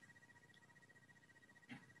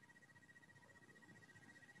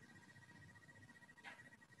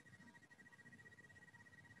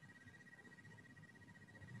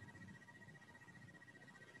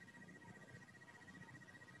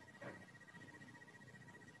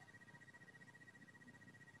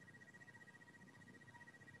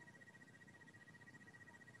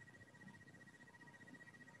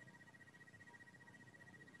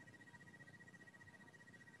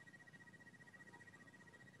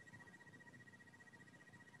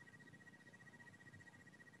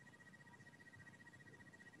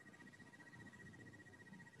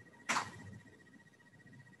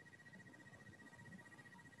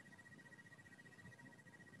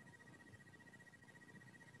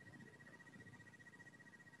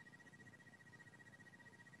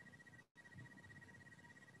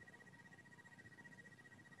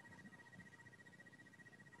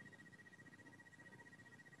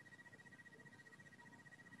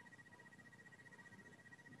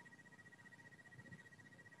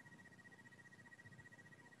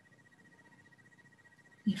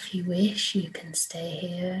 If you wish, you can stay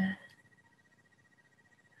here.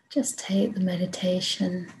 Just take the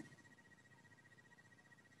meditation,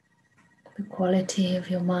 the quality of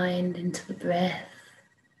your mind into the breath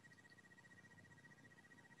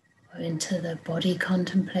or into the body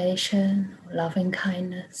contemplation or loving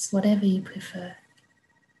kindness, whatever you prefer.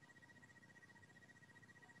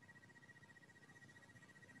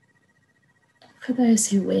 For those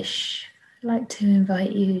who wish, I'd like to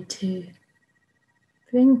invite you to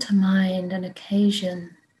bring to mind an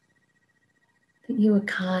occasion that you were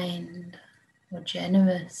kind or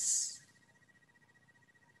generous,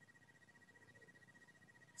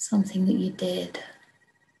 something that you did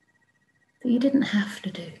that you didn't have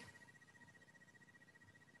to do.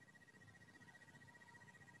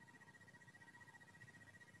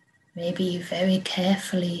 Maybe you very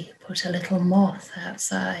carefully put a little moth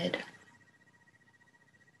outside.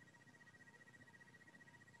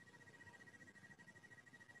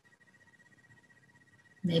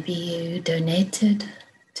 Maybe you donated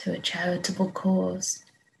to a charitable cause.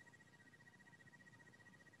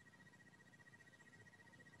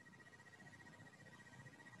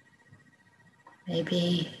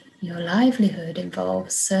 Maybe your livelihood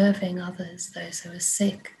involves serving others, those who are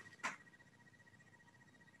sick.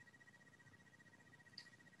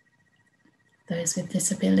 Those with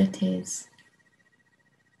disabilities,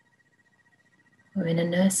 or in a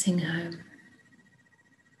nursing home.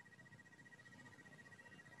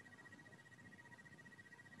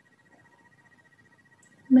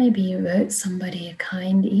 Maybe you wrote somebody a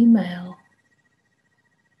kind email.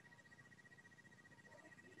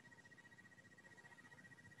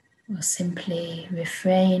 Or simply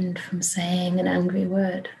refrained from saying an angry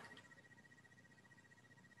word.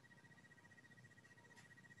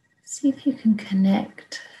 See if you can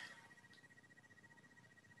connect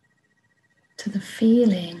to the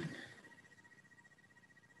feeling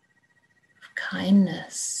of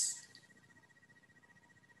kindness,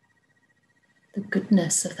 the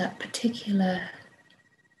goodness of that particular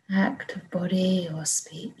act of body or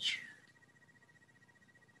speech,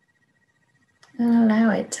 and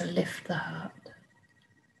allow it to lift the heart.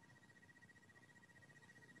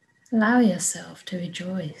 Allow yourself to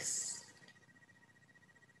rejoice.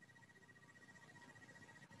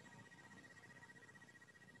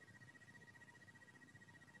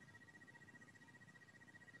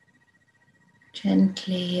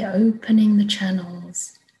 Gently opening the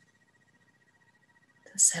channels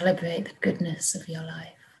to celebrate the goodness of your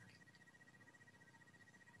life.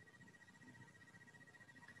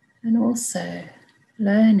 And also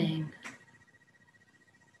learning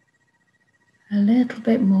a little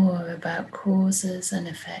bit more about causes and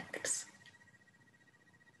effects.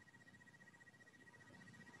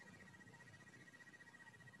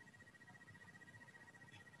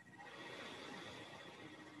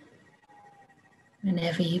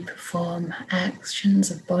 Whenever you perform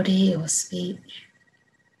actions of body or speech,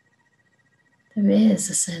 there is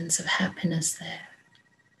a sense of happiness there.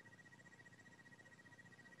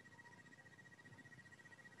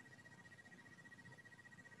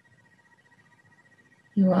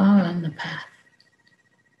 You are on the path.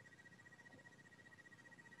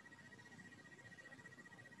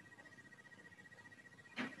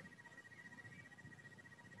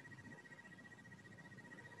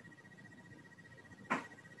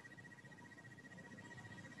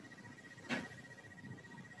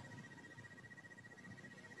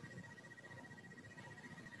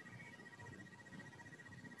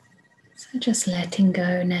 So just letting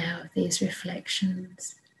go now of these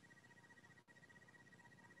reflections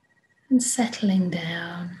and settling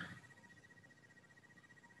down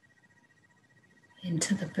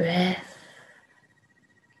into the breath,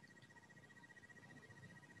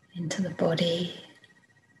 into the body,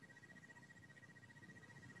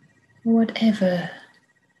 whatever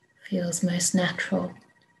feels most natural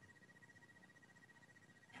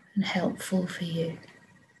and helpful for you.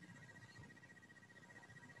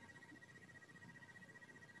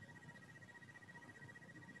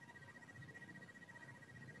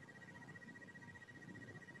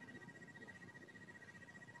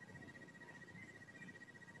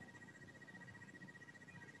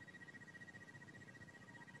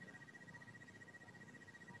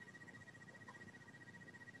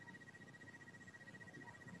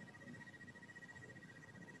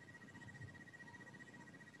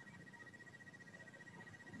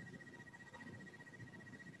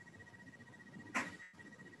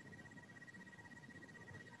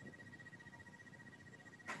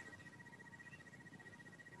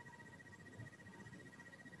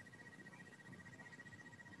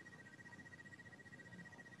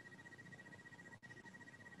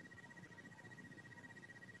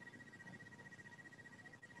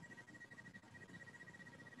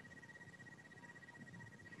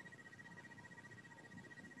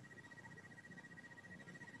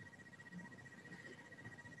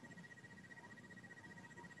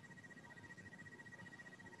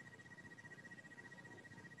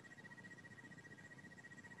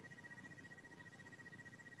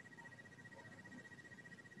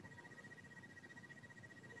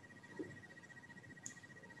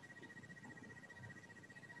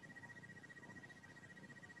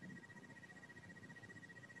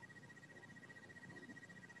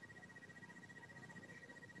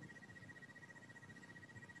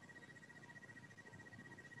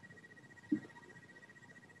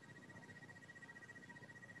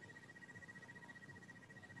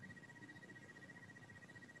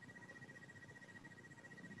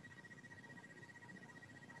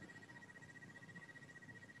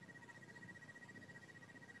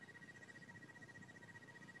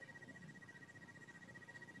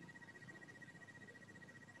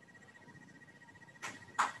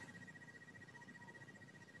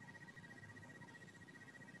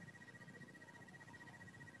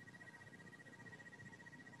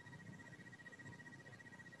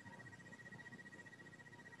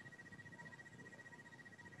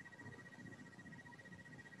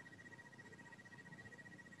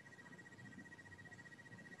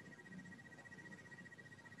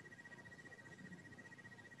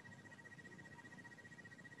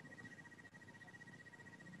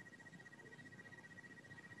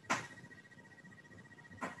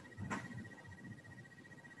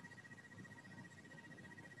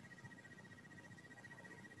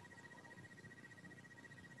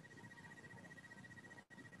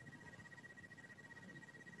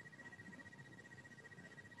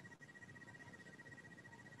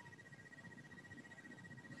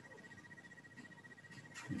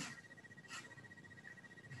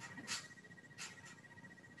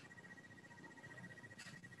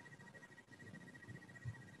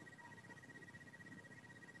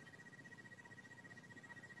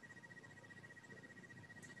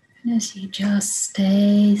 And as you just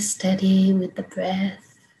stay steady with the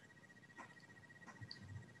breath,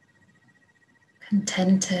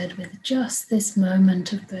 contented with just this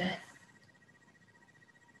moment of breath.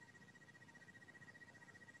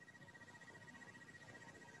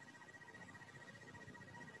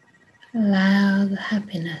 Allow the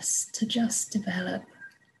happiness to just develop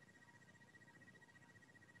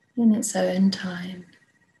in its own time,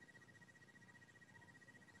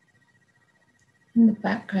 in the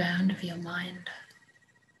background of your mind.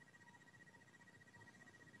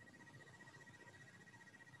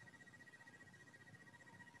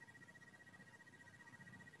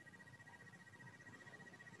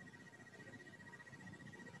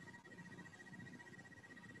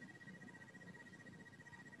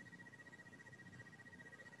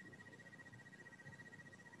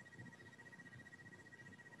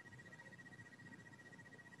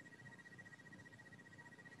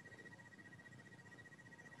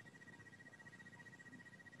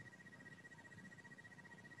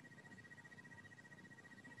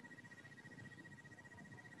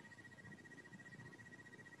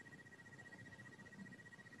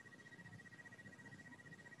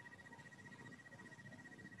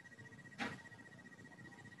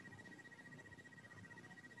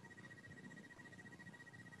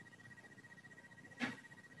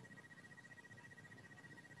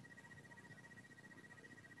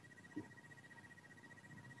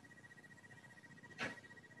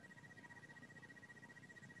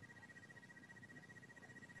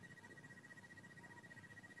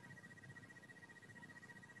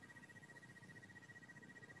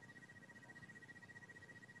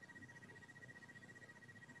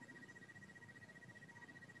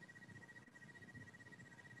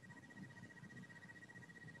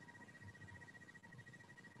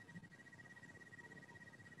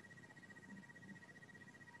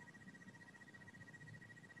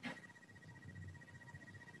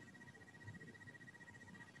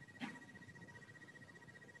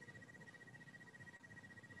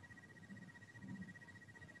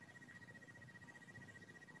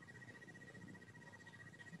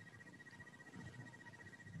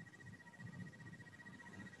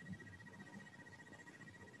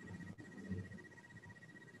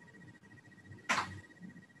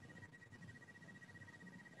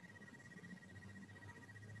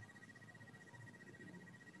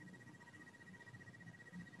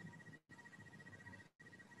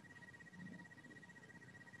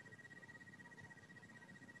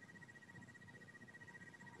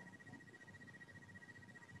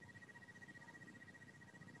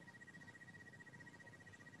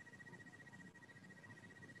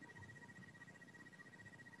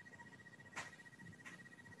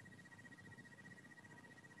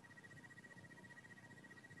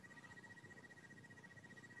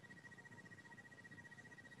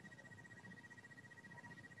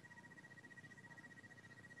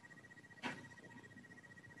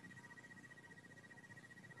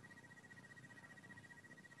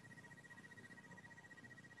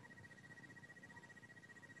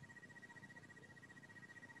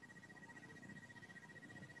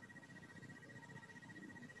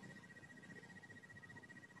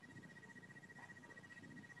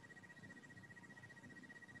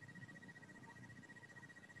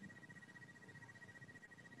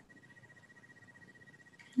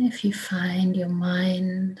 And if you find your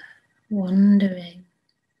mind wandering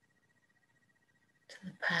to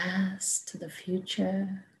the past, to the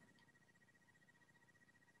future,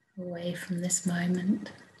 away from this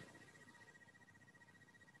moment,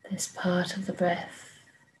 this part of the breath,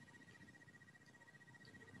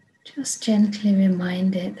 just gently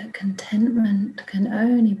remind it that contentment can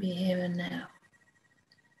only be here and now.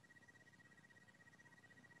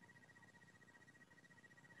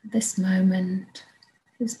 This moment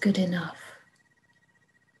is good enough.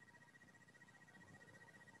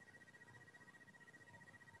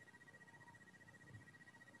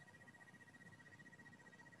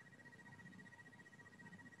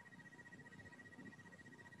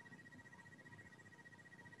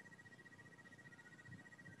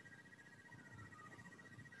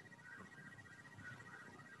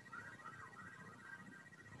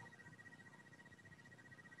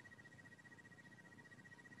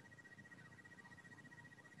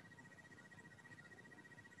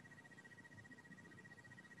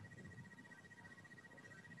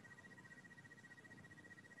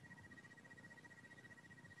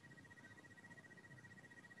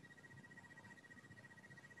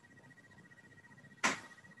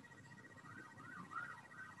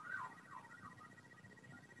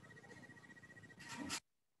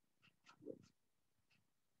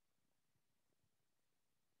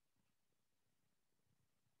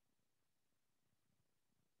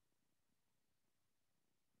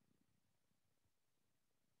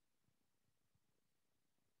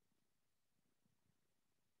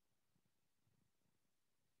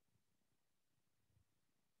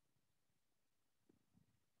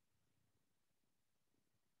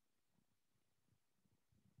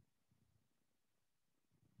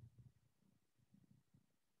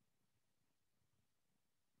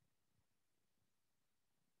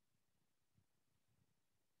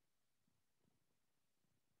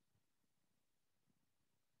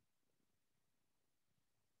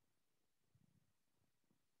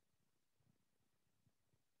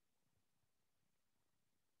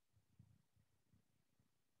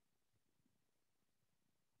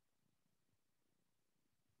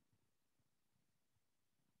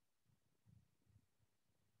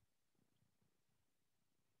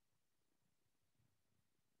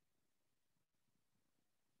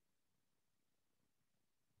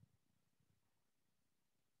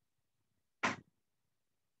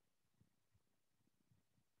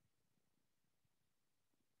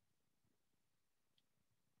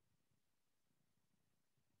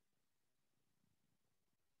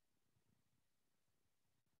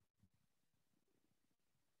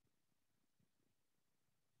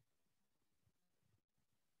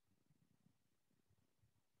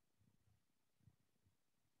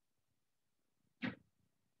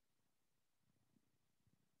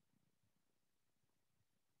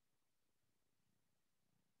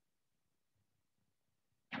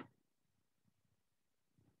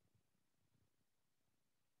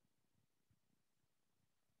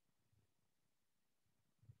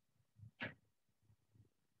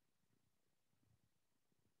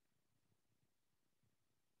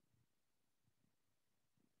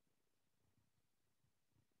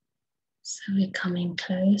 So we're coming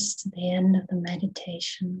close to the end of the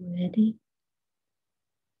meditation already.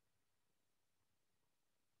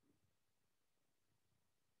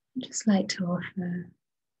 I'd just like to offer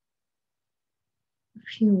a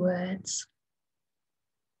few words,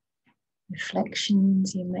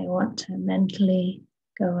 reflections you may want to mentally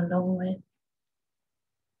go along with.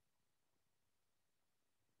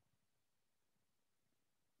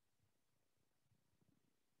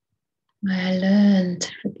 May I learn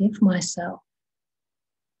to forgive myself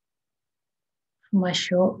for my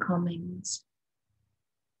shortcomings,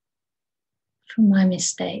 for my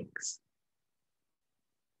mistakes.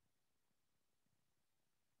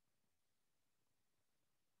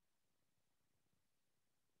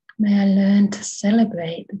 May I learn to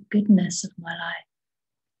celebrate the goodness of my life.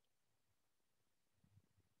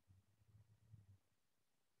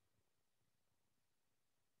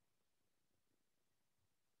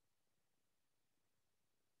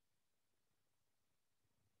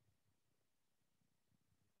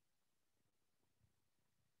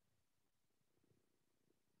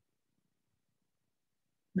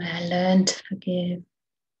 May I learn to forgive the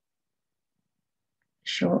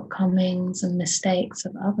shortcomings and mistakes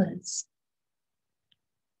of others.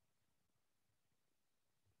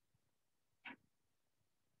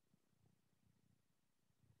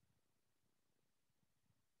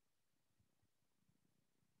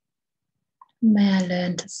 May I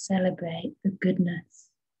learn to celebrate the goodness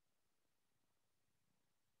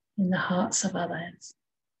in the hearts of others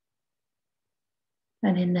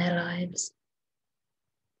and in their lives.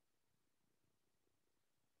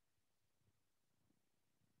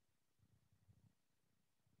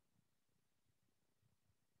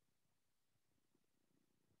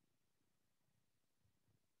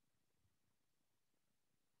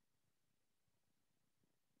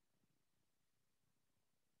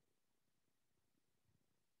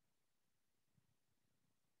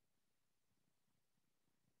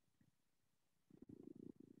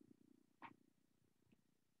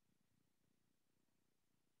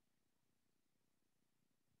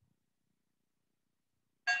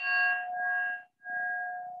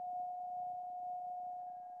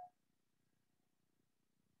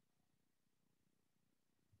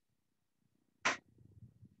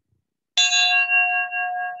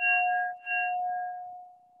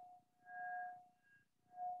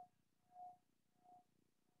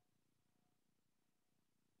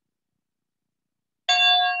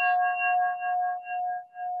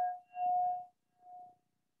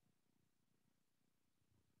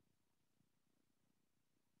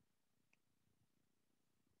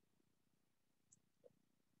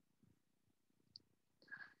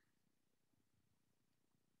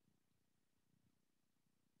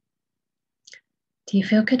 Do you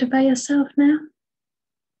feel good about yourself now?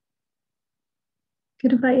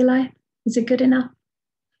 Good about your life? Is it good enough?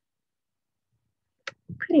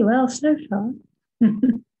 Pretty well so far.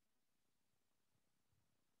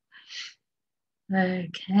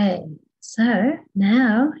 Okay, so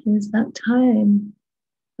now is that time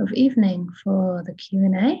of evening for the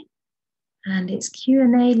Q&A, and it's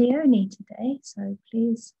Q&A Leonie today, so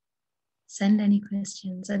please send any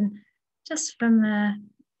questions. And just from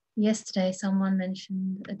yesterday, someone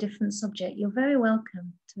mentioned a different subject. You're very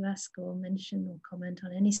welcome to ask or mention or comment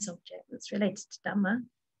on any subject that's related to Dhamma,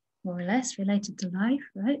 more or less related to life,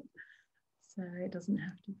 right? So it doesn't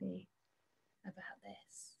have to be about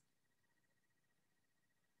this.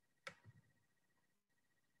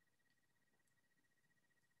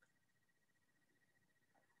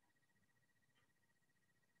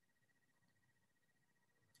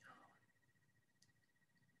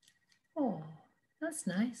 Oh, that's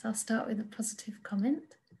nice. I'll start with a positive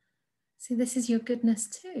comment. See, this is your goodness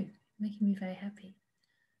too, making me very happy.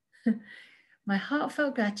 My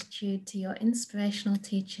heartfelt gratitude to your inspirational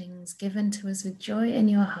teachings given to us with joy in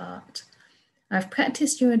your heart. I've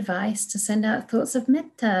practiced your advice to send out thoughts of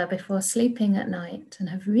metta before sleeping at night and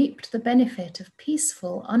have reaped the benefit of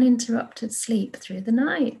peaceful, uninterrupted sleep through the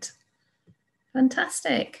night.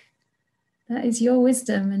 Fantastic. That is your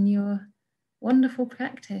wisdom and your wonderful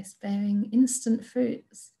practice bearing instant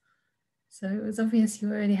fruits. So it was obvious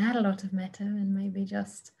you already had a lot of metta, and maybe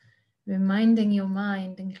just reminding your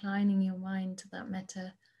mind, inclining your mind to that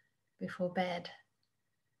metta before bed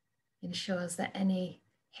ensures that any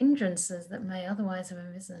hindrances that may otherwise have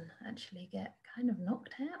arisen actually get kind of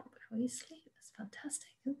knocked out before you sleep. That's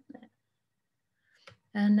fantastic, isn't it?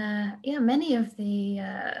 And yeah, many of the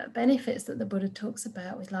benefits that the Buddha talks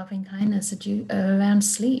about with loving kindness are around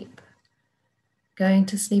sleep. Going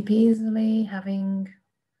to sleep easily, having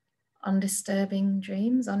undisturbing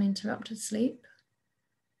dreams, uninterrupted sleep,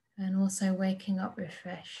 and also waking up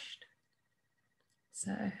refreshed.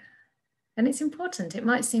 So, and it's important. It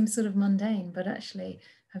might seem sort of mundane, but actually,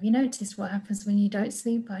 have you noticed what happens when you don't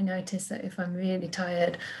sleep? I notice that if I'm really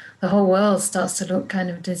tired, the whole world starts to look kind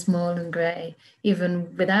of dismal and grey,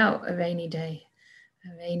 even without a rainy day,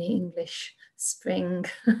 a rainy English spring.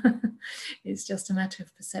 It's just a matter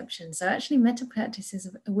of perception. So actually metta practice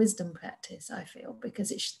is a wisdom practice, I feel, because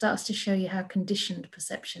it starts to show you how conditioned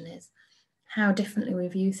perception is, how differently we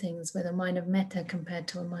view things with a mind of metta compared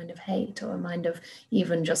to a mind of hate, or a mind of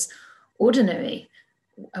even just ordinary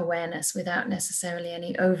awareness without necessarily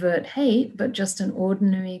any overt hate, but just an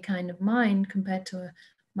ordinary kind of mind compared to a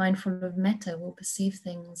mind full of metta will perceive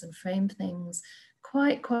things and frame things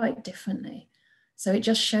quite differently. So it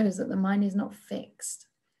just shows that the mind is not fixed,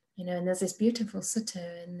 you know. And there's this beautiful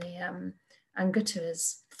sutta in the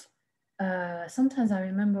Anguttaras. Sometimes I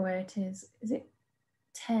remember where it is. Is it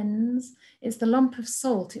tens? It's the lump of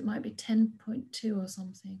salt. It might be 10.2 or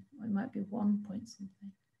something, or it might be 1 point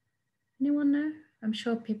something. Anyone know? I'm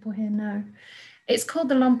sure people here know. It's called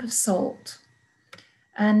the lump of salt.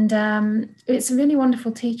 And it's a really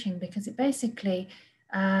wonderful teaching, because it basically,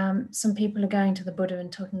 some people are going to the Buddha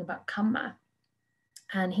and talking about karma.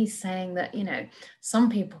 And he's saying that, you know, some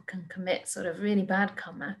people can commit sort of really bad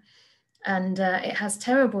karma and it has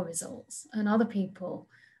terrible results. And other people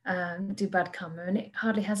do bad karma and it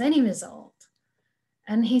hardly has any result.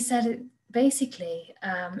 And he said, basically,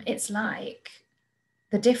 it's like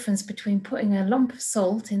the difference between putting a lump of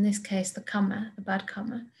salt, in this case, the karma, the bad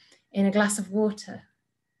karma, in a glass of water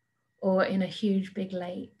or in a huge big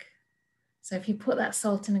lake. So if you put that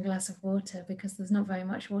salt in a glass of water, because there's not very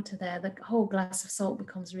much water there, the whole glass of salt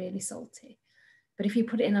becomes really salty. But if you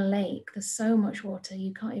put it in a lake, there's so much water,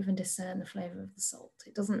 you can't even discern the flavour of the salt.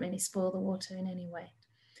 It doesn't really spoil the water in any way.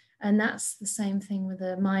 And that's the same thing with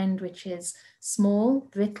a mind which is small,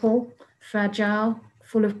 brittle, fragile,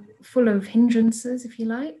 full of hindrances, if you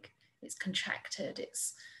like. It's contracted,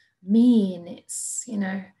 it's mean, it's, you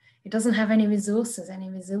know, it doesn't have any resources, any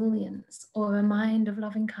resilience. Or a mind of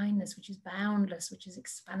loving kindness, which is boundless, which is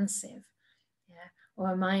expansive. Yeah.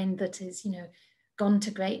 Or a mind that is, you know, gone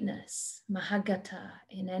to greatness, mahagata,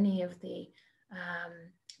 in any of the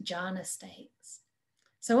jhana states.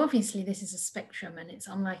 So obviously this is a spectrum, and it's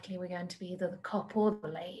unlikely we're going to be either the cup or the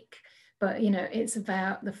lake. But, you know, it's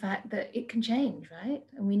about the fact that it can change, right?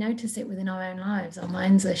 And we notice it within our own lives. Our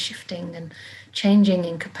minds are shifting and changing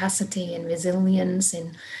in capacity, in resilience,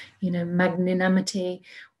 in, you know, magnanimity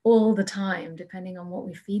all the time, depending on what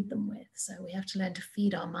we feed them with. So we have to learn to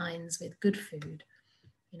feed our minds with good food,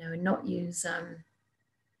 you know, and not use,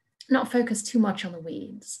 not focus too much on the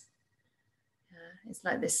weeds. It's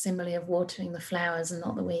like this simile of watering the flowers and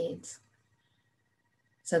not the weeds.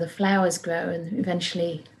 So the flowers grow and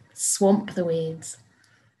eventually swamp the weeds.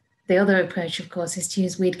 The other approach, of course, is to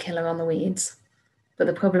use weed killer on the weeds. But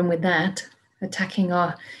the problem with that, attacking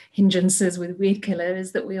our hindrances with weed killer,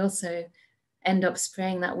 is that we also end up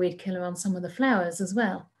spraying that weed killer on some of the flowers as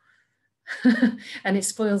well. And it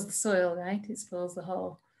spoils the soil, right? It spoils the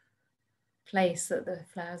whole place that the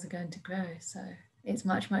flowers are going to grow. So it's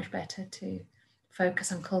much better to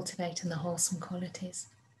focus on cultivating the wholesome qualities.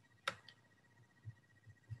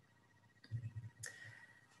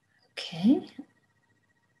 Okay.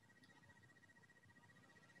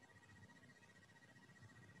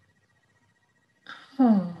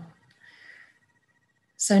 Oh.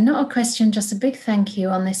 So not a question, just a big thank you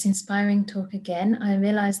on this inspiring talk again. I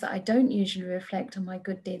realize that I don't usually reflect on my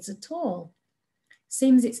good deeds at all.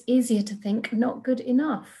 Seems it's easier to think not good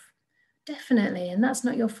enough. Definitely, and that's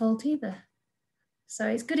not your fault either. So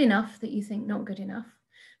it's good enough that you think not good enough,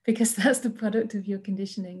 because that's the product of your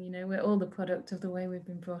conditioning. You know, we're all the product of the way we've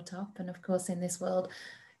been brought up. And of course, in this world,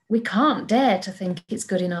 we can't dare to think it's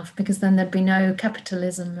good enough, because then there'd be no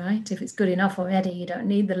capitalism, right? If it's good enough already, you don't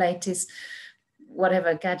need the latest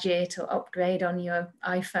whatever gadget or upgrade on your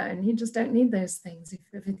iPhone. You just don't need those things if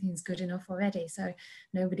everything's good enough already. So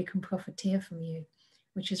nobody can profiteer from you,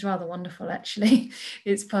 which is rather wonderful, actually.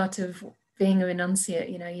 It's part of being a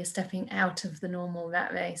renunciate. You know, you're stepping out of the normal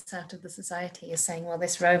rat race, out of the society. You're saying, well,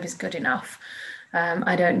 this robe is good enough.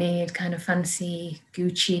 I don't need kind of fancy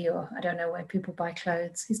Gucci, or I don't know where people buy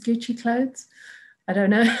clothes. Is Gucci clothes? I don't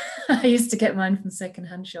know. I used to get mine from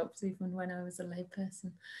secondhand shops, even when I was a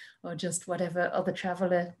layperson, or just whatever other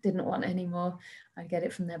traveller didn't want anymore. I'd get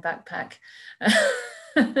it from their backpack.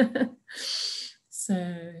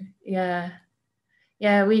 So, yeah.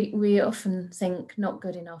 Yeah, we often think not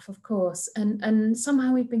good enough, of course. And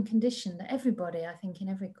somehow we've been conditioned, everybody, I think, in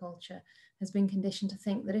every culture has been conditioned to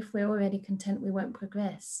think that if we're already content, we won't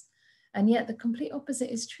progress. And yet the complete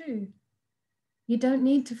opposite is true. You don't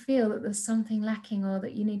need to feel that there's something lacking or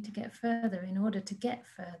that you need to get further in order to get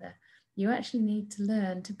further. You actually need to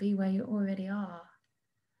learn to be where you already are.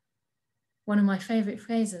 One of my favorite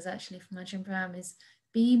phrases actually from Ajahn Brahm is,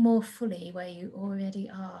 be more fully where you already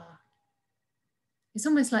are. It's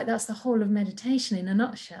almost like that's the whole of meditation in a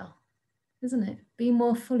nutshell, isn't it? Be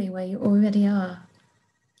more fully where you already are.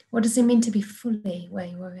 What does it mean to be fully where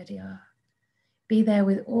you already are? Be there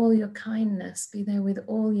with all your kindness, be there with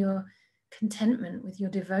all your contentment, with your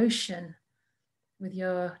devotion, with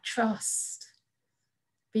your trust.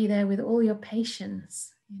 Be there with all your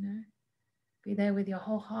patience, you know. Be there with your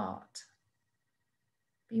whole heart.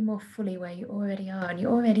 Be more fully where you already are, and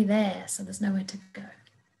you're already there, so there's nowhere to go.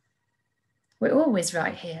 We're always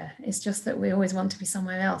right here. It's just that we always want to be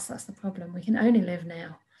somewhere else. That's the problem. We can only live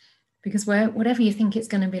now, because whatever you think it's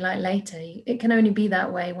going to be like later, it can only be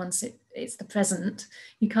that way once it's the present.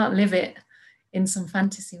 You can't live it in some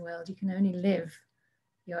fantasy world. You can only live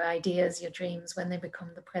your ideas, your dreams, when they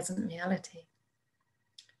become the present reality.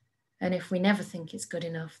 And if we never think it's good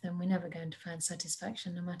enough, then we're never going to find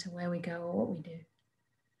satisfaction, no matter where we go or what we do.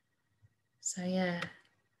 So yeah,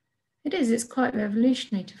 it's quite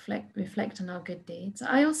revolutionary to reflect on our good deeds.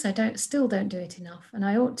 I also still don't do it enough, and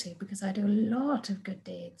I ought to, because I do a lot of good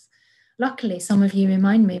deeds. Luckily, some of you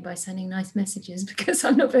remind me by sending nice messages, because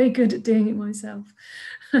I'm not very good at doing it myself.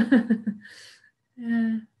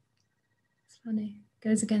 Yeah, it's funny. It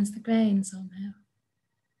goes against the grain somehow.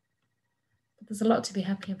 But there's a lot to be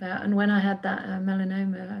happy about. And when I had that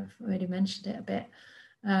melanoma, I've already mentioned it a bit,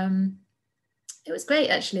 it was great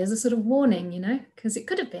actually as a sort of warning, you know, because it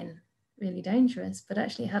could have been really dangerous, but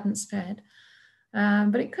actually it hadn't spread.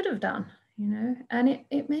 But it could have done, you know, and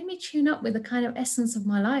it made me tune up with the kind of essence of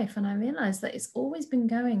my life. And I realized that it's always been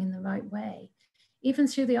going in the right way, even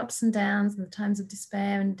through the ups and downs and the times of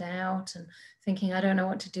despair and doubt and thinking, I don't know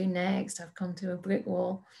what to do next, I've come to a brick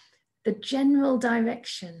wall. The general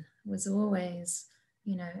direction was always,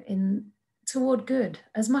 you know, toward good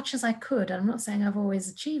as much as I could. I'm not saying I've always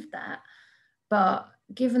achieved that, but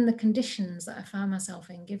given the conditions that I found myself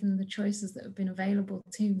in, given the choices that have been available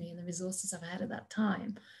to me and the resources I've had at that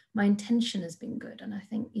time, my intention has been good. And I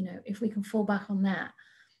think, you know, if we can fall back on that,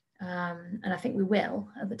 and I think we will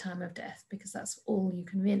at the time of death, because that's all you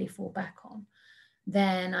can really fall back on,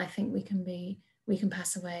 then I think we can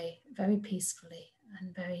pass away very peacefully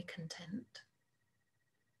and very content.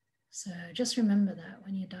 So just remember that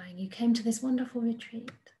when you're dying, you came to this wonderful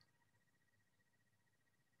retreat.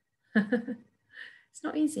 It's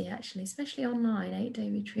not easy actually, especially online, 8-day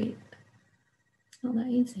retreat. It's not that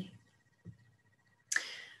easy.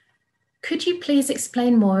 Could you please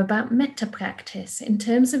explain more about metta practice in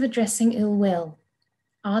terms of addressing ill will?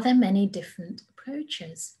 Are there many different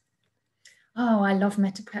approaches? Oh, I love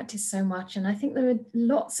metta practice so much, and I think there are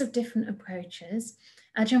lots of different approaches.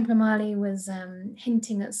 Ajahn Brahmali was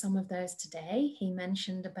hinting at some of those today. He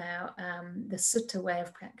mentioned about the sutta way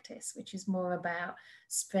of practice, which is more about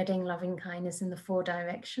spreading loving kindness in the 4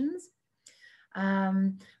 directions.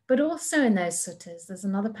 But also in those suttas, there's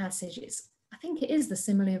another passage, I think it is the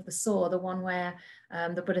simile of the saw, the one where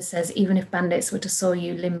the Buddha says, even if bandits were to saw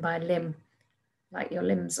you limb by limb, like your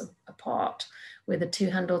limbs apart with a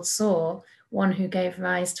 2-handled saw, one who gave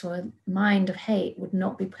rise to a mind of hate would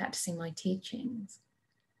not be practicing my teachings.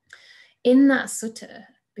 In that sutta,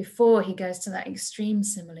 before he goes to that extreme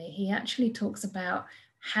simile, he actually talks about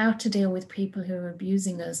how to deal with people who are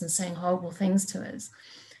abusing us and saying horrible things to us.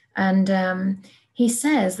 And he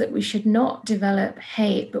says that we should not develop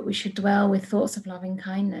hate, but we should dwell with thoughts of loving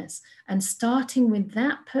kindness. And starting with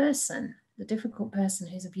that person, the difficult person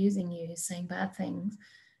who's abusing you, who's saying bad things,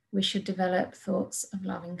 we should develop thoughts of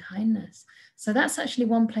loving kindness. So that's actually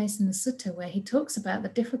one place in the sutta where he talks about the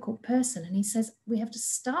difficult person, and he says we have to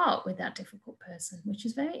start with that difficult person, which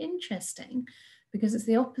is very interesting because it's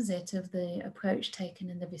the opposite of the approach taken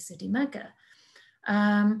in the Visuddhimagga.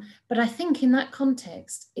 But I think in that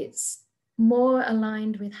context, it's more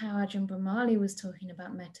aligned with how Ajahn Brahmali was talking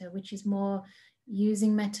about metta, which is more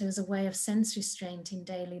using metta as a way of sense restraint in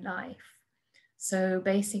daily life. So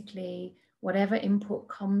basically, whatever input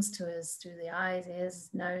comes to us through the eyes, ears,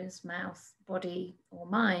 nose, mouth, body, or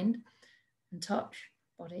mind, and touch,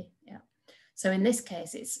 body, yeah. So in this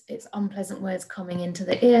case, it's unpleasant words coming into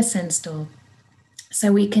the ear sense door.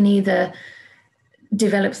 So we can either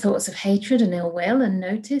develop thoughts of hatred and ill will and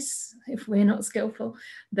notice, if we're not skillful,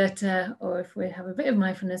 that, or if we have a bit of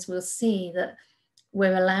mindfulness, we'll see that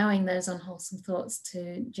we're allowing those unwholesome thoughts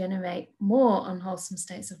to generate more unwholesome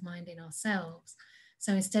states of mind in ourselves.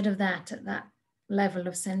 So instead of that, at that level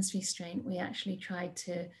of sense restraint, we actually try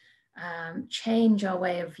to change our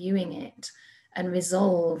way of viewing it and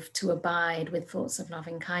resolve to abide with thoughts of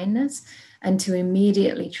loving kindness, and to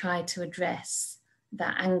immediately try to address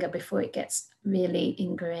that anger before it gets really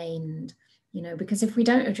ingrained, you know, because if we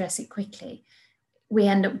don't address it quickly, we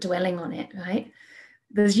end up dwelling on it, right?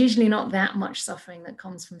 There's usually not that much suffering that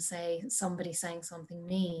comes from, say, somebody saying something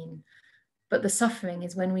mean, but the suffering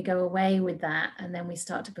is when we go away with that and then we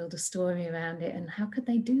start to build a story around it. And how could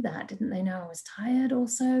they do that? Didn't they know I was tired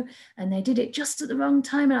also? And they did it just at the wrong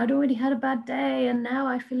time, and I'd already had a bad day, and now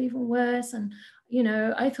I feel even worse. And, you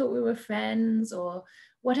know, I thought we were friends, or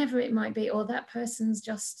whatever it might be, or that person's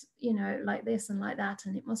just, you know, like this and like that,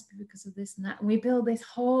 and it must be because of this and that. And we build this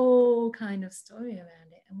whole kind of story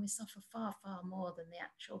around it, and we suffer far, far more than the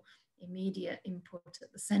actual immediate input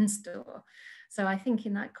at the sense door. So I think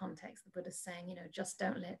in that context, the Buddha's saying, you know, just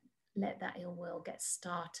don't let that ill will get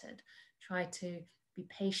started. Try to be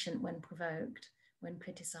patient when provoked, when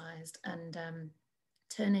criticized, and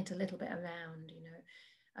turn it a little bit around, you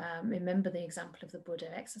know. Remember the example of the Buddha,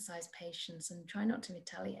 exercise patience and try not to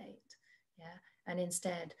retaliate. Yeah. And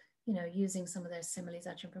instead, you know, using some of those similes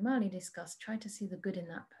Ajahn Brahmali discussed, try to see the good in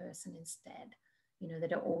that person instead. You know, they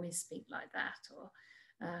don't always speak like that, or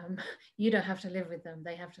you don't have to live with them.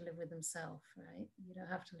 They have to live with themselves, right? You don't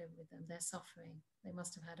have to live with them. They're suffering. They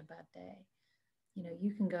must have had a bad day. You know,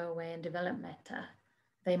 you can go away and develop metta.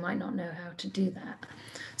 They might not know how to do that.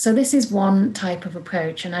 So this is one type of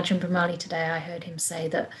approach. And Ajahn Brahmali today, I heard him say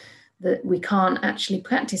that we can't actually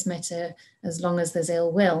practice metta as long as there's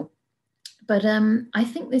ill will. But I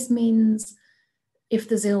think this means if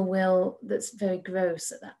there's ill will that's very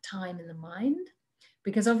gross at that time in the mind,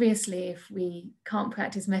 because obviously if we can't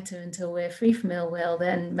practice metta until we're free from ill will,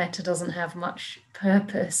 then metta doesn't have much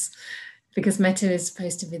purpose, because metta is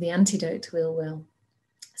supposed to be the antidote to ill will.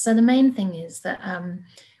 So the main thing is that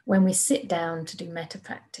when we sit down to do metta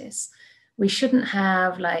practice, we shouldn't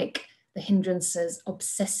have like the hindrances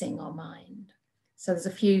obsessing our mind. So there's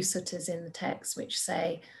a few suttas in the text which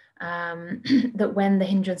say that when the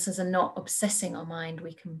hindrances are not obsessing our mind,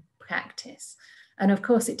 we can practice. And of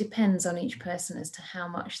course, it depends on each person as to how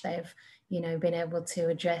much they've, you know, been able to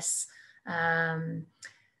address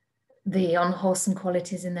the unwholesome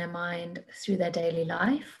qualities in their mind through their daily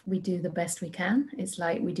life. We do the best we can. It's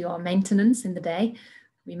like we do our maintenance in the day.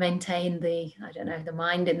 We maintain the, I don't know, the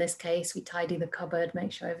mind in this case. We tidy the cupboard,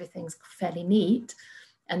 make sure everything's fairly neat.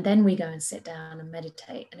 And then we go and sit down and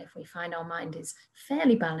meditate. And if we find our mind is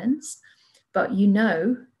fairly balanced, but you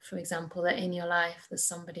know, for example, that in your life there's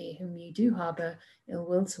somebody whom you do harbour ill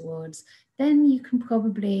will towards, then you can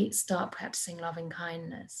probably start practicing loving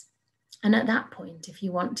kindness. And at that point, if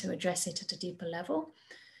you want to address it at a deeper level,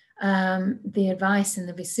 the advice in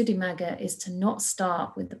the Visuddhimagga is to not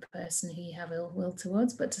start with the person who you have ill will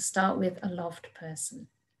towards, but to start with a loved person.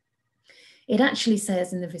 It actually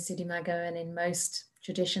says in the Visuddhimagga and in most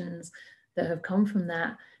traditions that have come from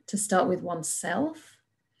that, to start with oneself.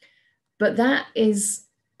 But that is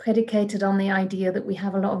predicated on the idea that we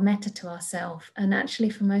have a lot of metta to ourselves. And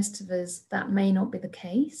actually for most of us, that may not be the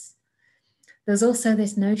case. There's also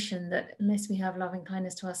this notion that unless we have loving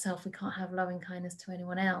kindness to ourselves, we can't have loving kindness to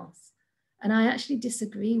anyone else. And I actually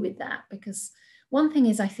disagree with that, because one thing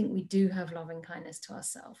is, I think we do have loving kindness to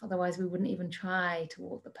ourselves. Otherwise, we wouldn't even try to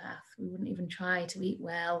walk the path. We wouldn't even try to eat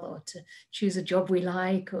well, or to choose a job we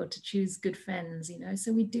like, or to choose good friends, you know.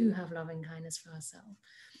 So we do have loving kindness for ourselves.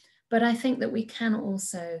 But I think that we can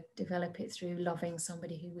also develop it through loving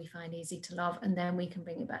somebody who we find easy to love, and then we can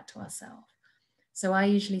bring it back to ourselves. So I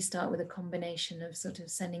usually start with a combination of sort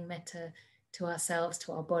of sending metta to ourselves,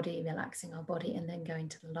 to our body, relaxing our body, and then going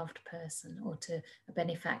to the loved person or to a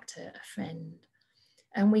benefactor, a friend.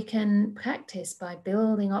 And we can practice by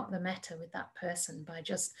building up the metta with that person, by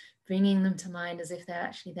just bringing them to mind as if they're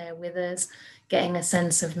actually there with us, getting a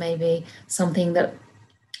sense of maybe something that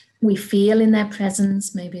we feel in their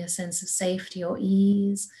presence, maybe a sense of safety or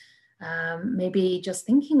ease. Maybe just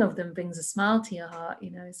thinking of them brings a smile to your heart, you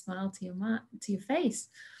know, a smile to your face.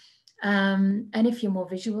 And if you're more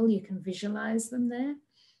visual, you can visualize them there.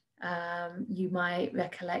 You might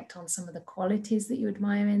recollect on some of the qualities that you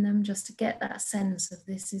admire in them, just to get that sense of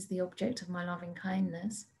this is the object of my loving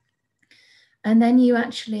kindness. And then you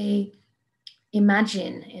actually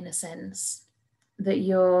imagine, in a sense, that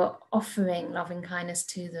you're offering loving kindness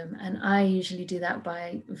to them. And I usually do that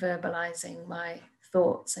by verbalizing my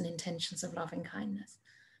thoughts and intentions of loving kindness.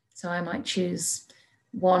 So I might choose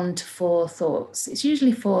 1 to 4 thoughts. It's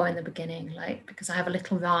usually 4 in the beginning, like, because I have a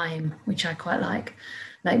little rhyme, which I quite like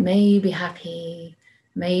may you be happy,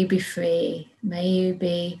 may you be free, may you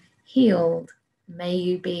be healed, may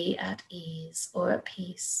you be at ease or at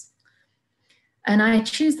peace. And I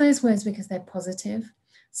choose those words because they're positive.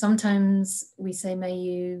 Sometimes we say, may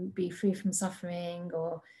you be free from suffering,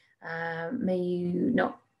 or may you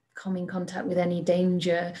not come in contact with any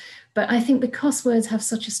danger. But I think because words have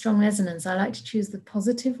such a strong resonance, I like to choose the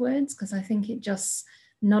positive words, because I think it just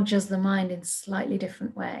nudges the mind in a slightly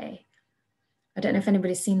different way. I don't know if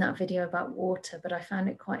anybody's seen that video about water, but I found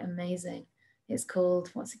it quite amazing. It's called,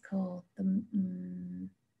 what's it called?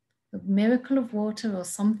 The Miracle of Water or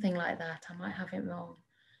something like that. I might have it wrong.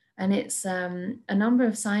 And it's a number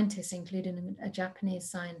of scientists, including a Japanese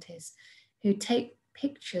scientist, who take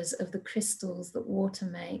pictures of the crystals that water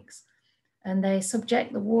makes, and they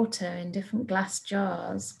subject the water in different glass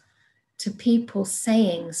jars to people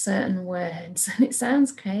saying certain words. And it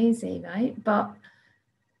sounds crazy, right? But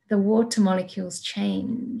the water molecules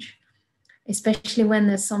change, especially when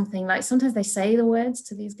there's something like, sometimes they say the words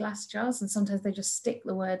to these glass jars, and sometimes they just stick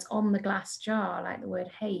the words on the glass jar, like the word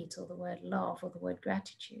hate or the word love or the word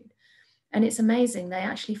gratitude. And it's amazing. They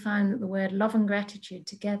actually found that the word love and gratitude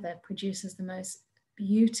together produces the most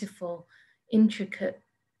beautiful, intricate,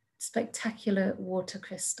 spectacular water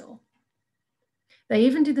crystal. They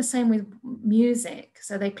even do the same with music.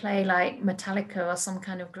 So they play like Metallica or some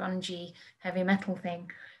kind of grungy heavy metal thing,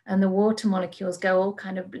 and the water molecules go all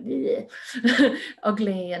kind of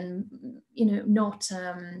ugly and, you know, not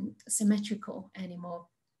symmetrical anymore.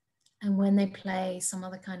 And when they play some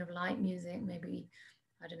other kind of light music, maybe,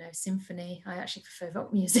 I don't know, symphony. I actually prefer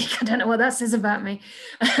rock music. I don't know what that says about me.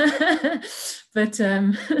 But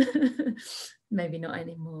maybe not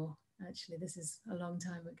anymore. Actually, this is a long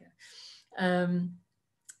time ago.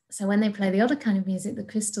 So when they play the other kind of music, the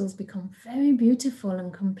crystals become very beautiful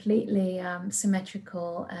and completely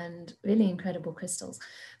symmetrical and really incredible crystals.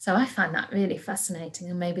 So I find that really fascinating,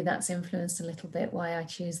 and maybe that's influenced a little bit why I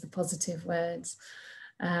choose the positive words.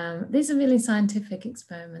 These are really scientific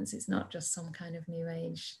experiments. It's not just some kind of new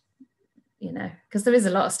age, you know, because there is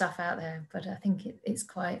a lot of stuff out there, but I think it's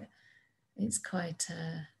quite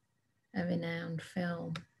a renowned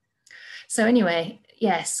film. So anyway,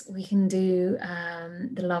 yes, we can do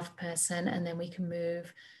the love person, and then we can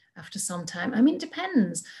move after some time. I mean, it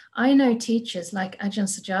depends. I know teachers like Ajahn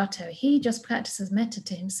Sujato, he just practices metta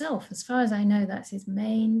to himself. As far as I know, that's his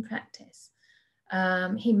main practice.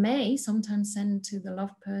 He may sometimes send to the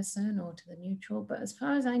love person or to the neutral, but as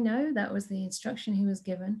far as I know, that was the instruction he was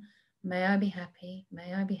given. May I be happy,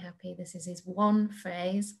 may I be happy. This is his one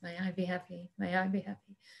phrase, may I be happy, may I be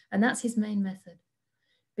happy. And that's his main method.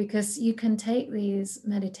 Because you can take these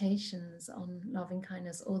meditations on loving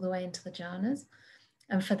kindness all the way into the jhanas.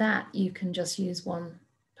 And for that, you can just use one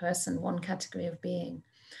person, one category of being.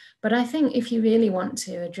 But I think if you really want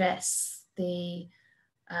to address the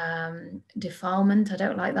defilement, I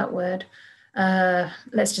don't like that word.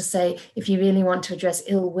 Let's just say, if you really want to address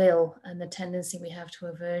ill will and the tendency we have to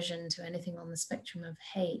aversion to anything on the spectrum of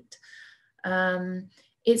hate,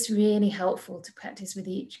 it's really helpful to practice with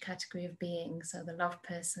each category of being. So the love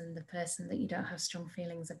person, the person that you don't have strong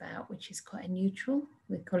feelings about, which is quite a neutral,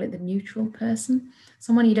 we call it the neutral person.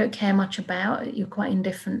 Someone you don't care much about, you're quite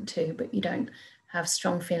indifferent to, but you don't have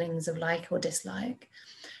strong feelings of like or dislike.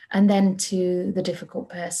 And then to the difficult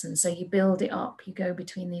person. So you build it up, you go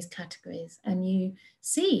between these categories, and you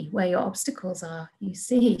see where your obstacles are. You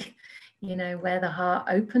see, you know, where the heart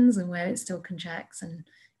opens and where it still contracts and,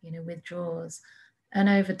 you know, withdraws. And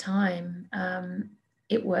over time,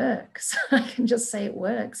 it works. I can just say it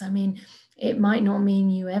works. I mean, it might not mean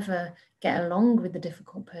you ever get along with the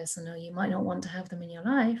difficult person, or you might not want to have them in your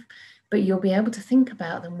life, but you'll be able to think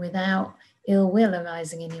about them without ill will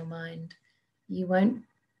arising in your mind. You won't,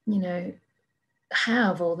 you know,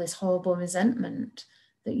 have all this horrible resentment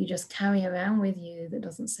that you just carry around with you that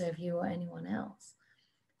doesn't serve you or anyone else.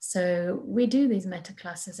 So we do these metta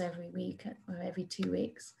classes every week or every 2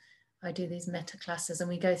 weeks. I do these metta classes, and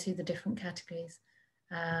we go through the different categories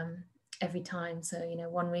every time. So, you know,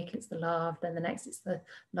 1 week it's the love, then the next it's the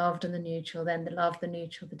loved and the neutral, then the love, the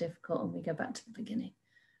neutral, the difficult, and we go back to the beginning.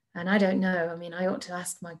 And I don't know, I mean, I ought to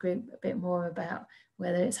ask my group a bit more about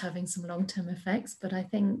whether it's having some long-term effects, but I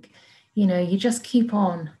think, you know, you just keep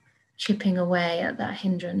on chipping away at that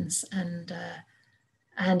hindrance, and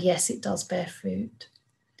yes, it does bear fruit.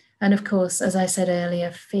 And of course, as I said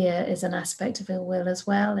earlier, fear is an aspect of ill will as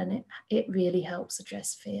well, and it really helps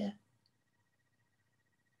address fear.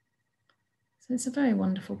 So it's a very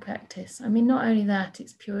wonderful practice. I mean, not only that,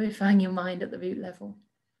 it's purifying your mind at the root level.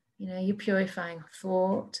 You know, you're purifying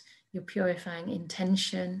thought, you're purifying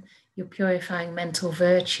intention, you're purifying mental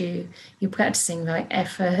virtue, you're practicing right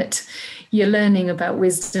effort, you're learning about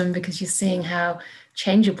wisdom because you're seeing how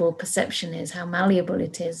changeable perception is, how malleable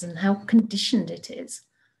it is, and how conditioned it is.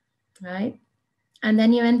 Right? And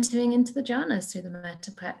then you're entering into the jhanas through the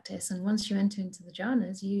metta practice. And once you enter into the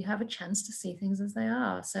jhanas, you have a chance to see things as they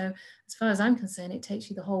are. So as far as I'm concerned, it takes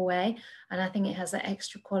you the whole way. And I think it has that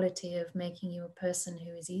extra quality of making you a person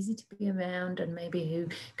who is easy to be around and maybe who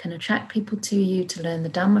can attract people to you, to learn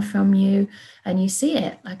the Dhamma from you. And you see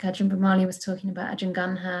it, like Ajahn Brahmali was talking about, Ajahn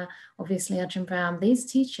Ganha, obviously Ajahn Brahm. These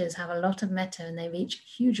teachers have a lot of metta and they reach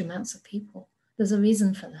huge amounts of people. There's a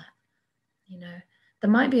reason for that, you know. There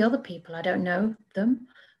might be other people, I don't know them,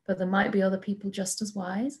 but there might be other people just as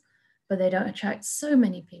wise, but they don't attract so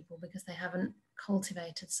many people because they haven't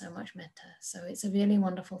cultivated so much metta. So it's a really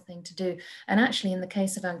wonderful thing to do. And actually, in the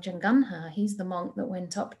case of Ajahn Ganha, he's the monk that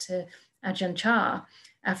went up to Ajahn Chah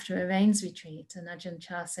after a rains retreat. And Ajahn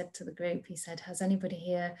Chah said to the group, he said, has anybody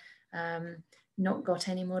here not got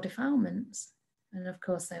any more defilements? And of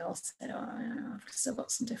course, they all said, oh, I've still got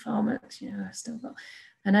some defilements, you know, I've still got.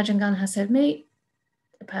 And Ajahn Ganha said, me,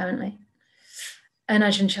 apparently. And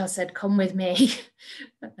Ajahn Chah said, come with me.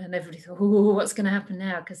 And everybody thought, oh, what's going to happen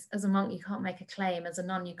now? Because as a monk, you can't make a claim. As a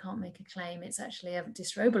nun, you can't make a claim. It's actually a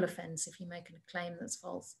disrobal offence if you make a claim that's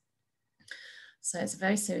false. So it's a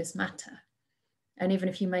very serious matter. And even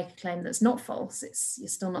if you make a claim that's not false, you're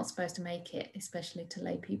still not supposed to make it, especially to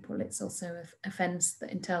lay people. It's also an offence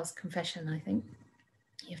that entails confession, I think.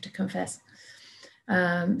 You have to confess.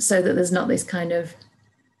 So that there's not this kind of,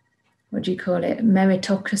 what do you call it,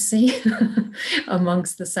 meritocracy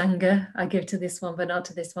amongst the Sangha. I give to this one, but not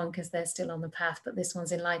to this one because they're still on the path, but this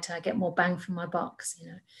one's enlightened. I get more bang for my bucks, you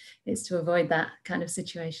know. It's to avoid that kind of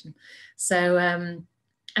situation. So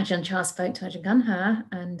Ajahn Chah spoke to Ajahn Ganha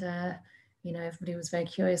and, you know, everybody was very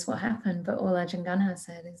curious what happened, but all Ajahn Ganha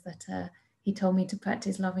said is that he told me to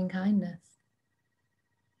practice loving kindness.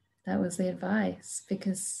 That was the advice,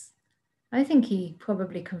 because I think he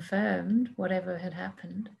probably confirmed whatever had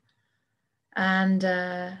happened. And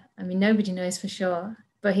I mean, nobody knows for sure,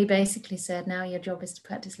 but he basically said, now your job is to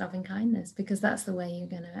practice loving kindness, because that's the way you're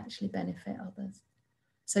going to actually benefit others.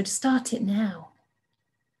 So to start it now.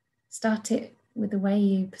 Start it with the way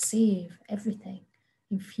you perceive everything.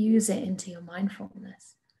 Infuse it into your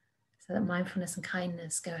mindfulness so that mindfulness and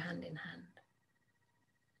kindness go hand in hand.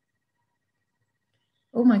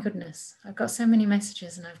 Oh my goodness, I've got so many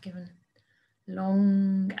messages and I've given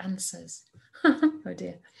long answers. Oh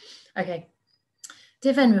dear. Okay.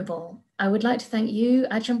 Dear Venerable, I would like to thank you,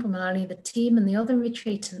 Ajahn Brahmali, the team and the other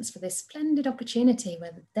retreatants for this splendid opportunity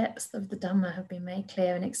where the depths of the Dhamma have been made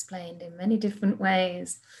clear and explained in many different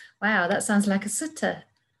ways. Wow, that sounds like a sutta.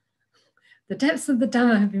 The depths of the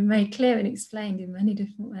Dhamma have been made clear and explained in many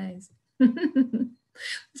different ways.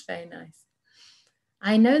 It's very nice.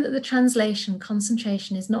 I know that the translation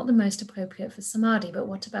concentration is not the most appropriate for samadhi, but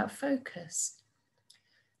what about focus?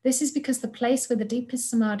 This is because the place where the deepest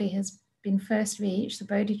samadhi has been first reached, the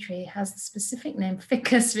Bodhi tree, has the specific name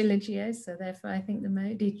Ficus religiosa. Therefore, I think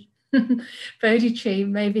the Bodhi tree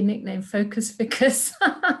may be nicknamed Focus Ficus,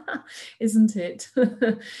 isn't it?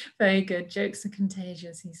 Very good. Jokes are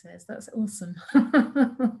contagious, he says. That's awesome.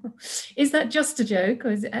 Is that just a joke,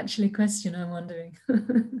 or is it actually a question? I'm wondering.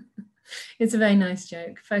 It's a very nice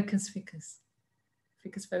joke. Focus Ficus.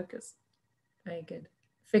 Ficus focus. Very good.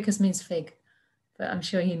 Ficus means fig, but I'm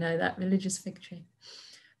sure you know that, religious fig tree.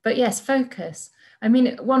 But yes, focus. I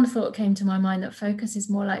mean, one thought came to my mind that focus is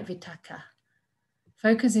more like vitakka.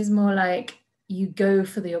 Focus is more like you go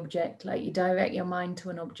for the object, like you direct your mind to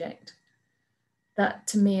an object. That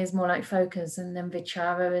to me is more like focus, and then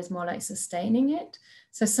vichara is more like sustaining it.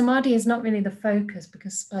 So samadhi is not really the focus,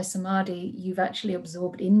 because by samadhi, you've actually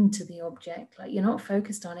absorbed into the object. Like you're not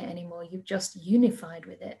focused on it anymore, you've just unified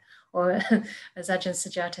with it. Or as Ajahn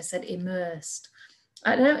Sujata said, immersed.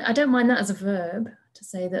 I don't mind that as a verb, to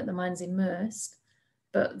say that the mind's immersed,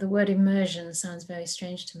 but the word immersion sounds very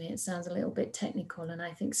strange to me. It sounds a little bit technical, and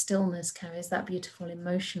I think stillness carries that beautiful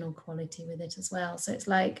emotional quality with it as well. So it's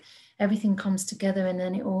like everything comes together and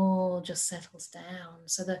then it all just settles down.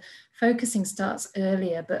 So the focusing starts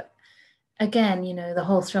earlier, but again, you know, the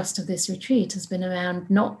whole thrust of this retreat has been around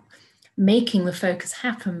not making the focus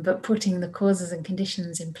happen, but putting the causes and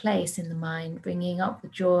conditions in place in the mind, bringing up the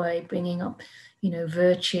joy, bringing up, you know,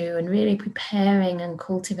 virtue, and really preparing and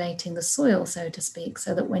cultivating the soil, so to speak,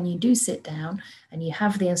 so that when you do sit down and you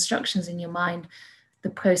have the instructions in your mind, the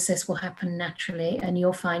process will happen naturally, and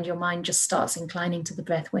you'll find your mind just starts inclining to the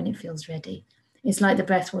breath when it feels ready. It's like the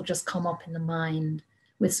breath will just come up in the mind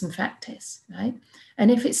with some practice, right?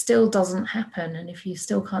 And if it still doesn't happen, and if you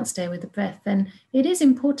still can't stay with the breath, then it is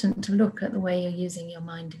important to look at the way you're using your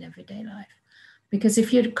mind in everyday life. Because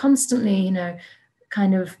if you're constantly, you know,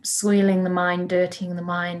 kind of soiling the mind, dirtying the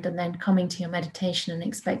mind, and then coming to your meditation and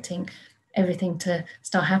expecting everything to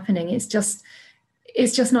start happening, it's just,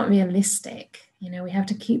 it's just not realistic. You know, we have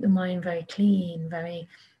to keep the mind very clean, very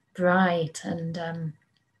bright, and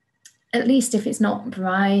at least if it's not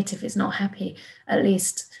bright, if it's not happy, at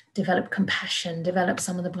least develop compassion, develop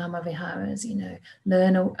some of the Brahma Viharas, you know,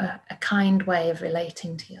 learn a kind way of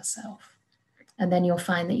relating to yourself. And then you'll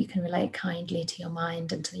find that you can relate kindly to your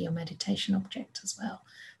mind and to your meditation object as well.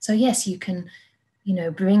 So yes, you can, you know,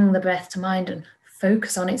 bring the breath to mind and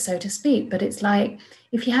focus on it, so to speak. But it's like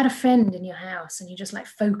if you had a friend in your house and you just like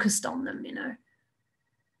focused on them, you know,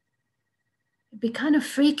 it'd be kind of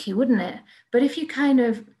freaky, wouldn't it? But if you kind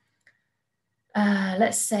of,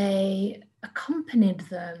 let's say, accompanied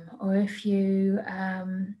them, or if you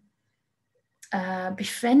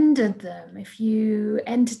befriended them, if you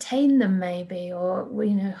entertained them maybe, or were,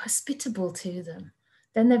 you know, hospitable to them,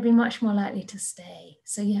 then they'd be much more likely to stay.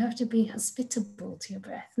 So you have to be hospitable to your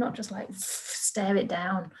breath, not just like stare it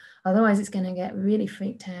down. Otherwise it's going to get really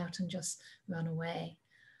freaked out and just run away.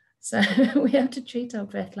 So we have to treat our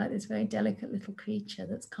breath like this very delicate little creature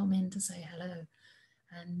that's come in to say hello.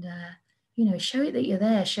 And, you know, show it that you're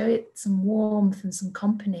there, show it some warmth and some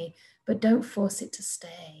company, but don't force it to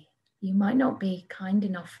stay. You might not be kind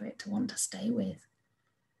enough for it to want to stay with.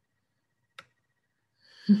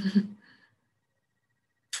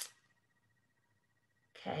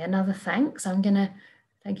 Okay, another thanks. I'm going to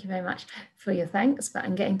thank you very much for your thanks, but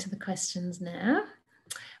I'm getting to the questions now.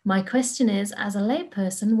 My question is, as a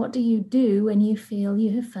layperson, what do you do when you feel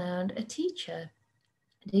you have found a teacher?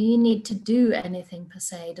 Do you need to do anything per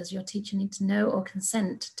se? Does your teacher need to know or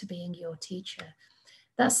consent to being your teacher?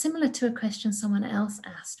 That's similar to a question someone else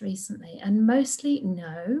asked recently, and mostly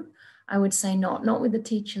no. I would say not with the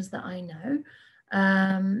teachers that I know.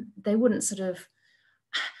 They wouldn't sort of,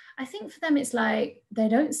 I think for them it's like they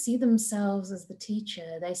don't see themselves as the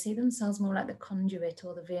teacher. They see themselves more like the conduit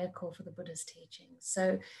or the vehicle for the Buddha's teachings.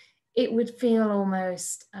 So it would feel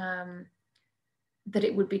almost that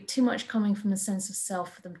it would be too much coming from a sense of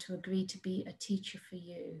self for them to agree to be a teacher for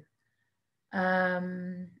you.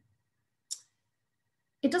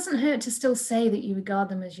 It doesn't hurt to still say that you regard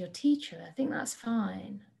them as your teacher. I think that's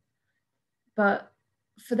fine. But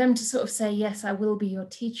for them to sort of say, yes, I will be your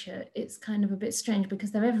teacher, it's kind of a bit strange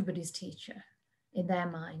because they're everybody's teacher in their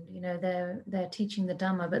mind. You know, they're teaching the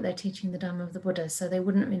Dhamma, but they're teaching the Dhamma of the Buddha. So they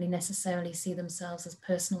wouldn't really necessarily see themselves as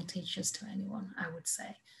personal teachers to anyone, I would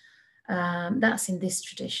say. That's in this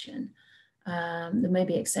tradition. There may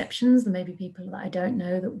be exceptions. There may be people that I don't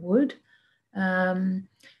know that would.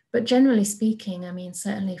 But generally speaking, I mean,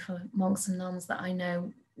 certainly for monks and nuns that I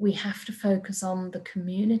know, we have to focus on the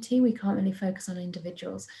community. We can't really focus on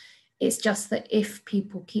individuals. It's just that if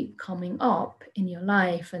people keep coming up in your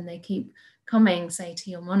life and they keep coming, say, to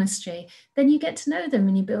your monastery, then you get to know them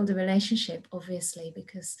and you build a relationship, obviously,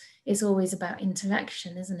 because it's always about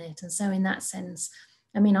interaction, isn't it? And so in that sense,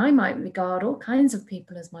 I mean, I might regard all kinds of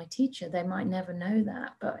people as my teacher. They might never know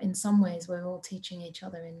that, but in some ways, we're all teaching each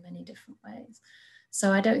other in many different ways.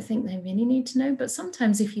 So I don't think they really need to know, but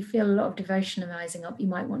sometimes if you feel a lot of devotion arising up, you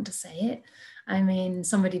might want to say it. I mean,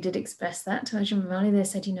 somebody did express that to Ajahn Brahmali. They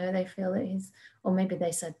said, you know, they feel that he's, or maybe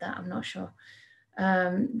they said that, I'm not sure,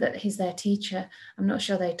 that he's their teacher. I'm not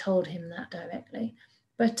sure they told him that directly.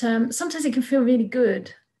 But sometimes it can feel really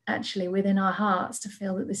good, actually, within our hearts to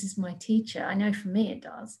feel that this is my teacher. I know for me it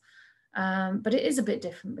does. But it is a bit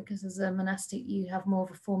different because as a monastic, you have more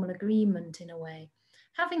of a formal agreement in a way.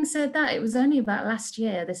 Having said that, it was only about last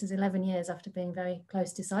year, this is 11 years after being a very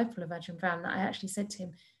close disciple of Ajahn Brahm, that I actually said to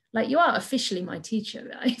him, like, you are officially my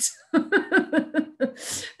teacher, right?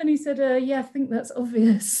 And he said, yeah, I think that's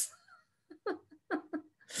obvious.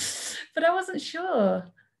 But I wasn't sure,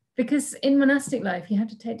 because in monastic life, you have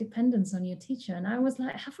to take dependence on your teacher. And I was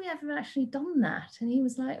like, have we ever actually done that? And he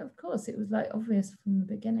was like, of course, it was like obvious from the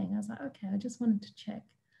beginning. I was like, okay, I just wanted to check.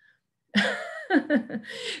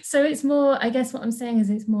 So it's more, I guess what I'm saying is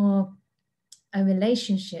it's more a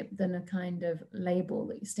relationship than a kind of label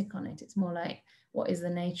that you stick on it. It's more like, what is the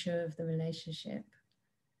nature of the relationship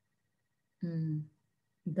than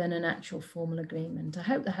an actual formal agreement. I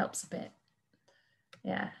hope that helps a bit.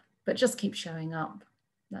 Yeah, but just keep showing up.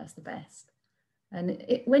 That's the best. And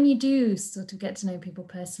when you do sort of get to know people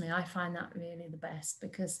personally, I find that really the best,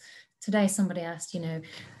 because today somebody asked, you know,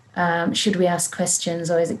 should we ask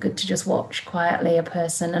questions or is it good to just watch quietly a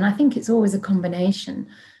person? And I think it's always a combination.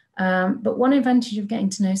 But one advantage of getting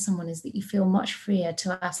to know someone is that you feel much freer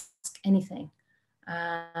to ask anything.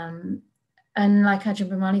 And like Ajahn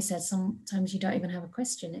Brahmali said, sometimes you don't even have a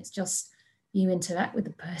question. It's just you interact with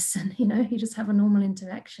the person, you know, you just have a normal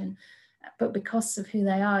interaction. But because of who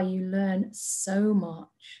they are, you learn so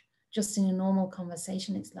much. Just in a normal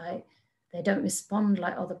conversation, it's like they don't respond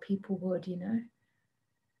like other people would, you know.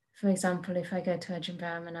 For example, if I go to Ajahn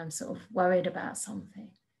Brahm and I'm sort of worried about something,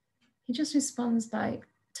 he just responds like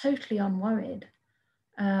totally unworried.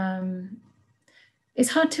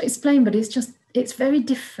 It's hard to explain, but it's very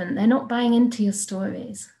different. They're not buying into your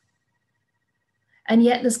stories. And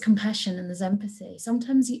yet there's compassion and there's empathy.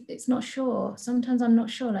 Sometimes it's not sure. Sometimes I'm not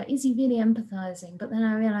sure, like, is he really empathizing? But then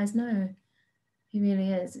I realize, no, he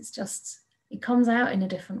really is. It's just, it comes out in a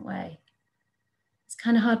different way. It's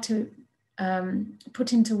kind of hard to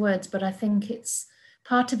put into words, but I think it's,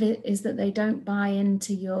 part of it is that they don't buy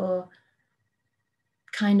into your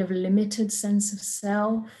kind of limited sense of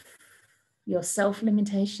self, your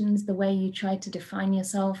self-limitations, the way you try to define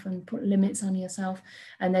yourself and put limits on yourself,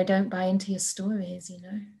 and they don't buy into your stories, you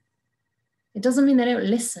know. It doesn't mean they don't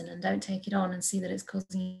listen and don't take it on and see that it's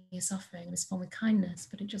causing you suffering and respond with kindness,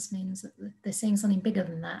 but it just means that they're seeing something bigger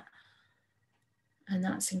than that. And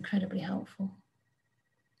that's incredibly helpful.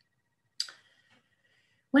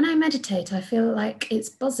 When I meditate, I feel like it's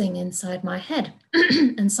buzzing inside my head,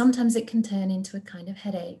 and sometimes it can turn into a kind of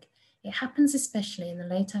headache. It happens especially in the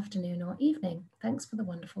late afternoon or evening. Thanks for the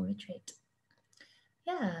wonderful retreat.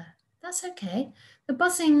 Yeah, that's okay. The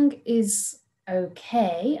buzzing is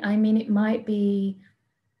okay. I mean, it might be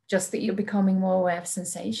just that you're becoming more aware of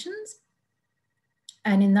sensations.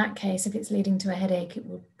 And in that case, if it's leading to a headache, it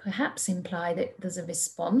would perhaps imply that there's a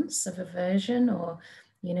response of aversion or,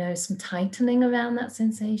 you know, some tightening around that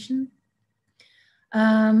sensation.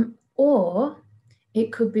 Or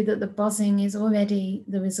it could be that the buzzing is already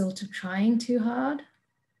the result of trying too hard.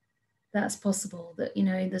 That's possible, that, you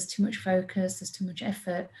know, there's too much focus, there's too much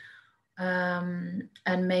effort, and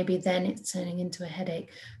maybe then it's turning into a headache.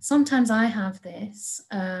 Sometimes I have this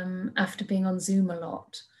after being on Zoom a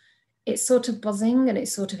lot. It's sort of buzzing and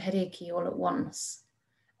it's sort of headachy all at once.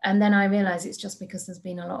 And then I realize it's just because there's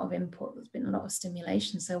been a lot of input, there's been a lot of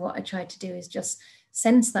stimulation. So what I try to do is just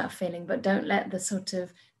sense that feeling, but don't let the sort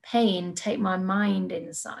of pain take my mind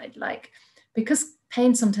inside. Like, because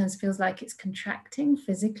pain sometimes feels like it's contracting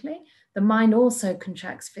physically, the mind also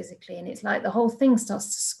contracts physically, and it's like the whole thing starts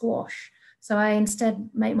to squash. So I instead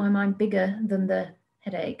make my mind bigger than the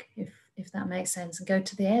headache, if that makes sense, and go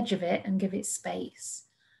to the edge of it and give it space.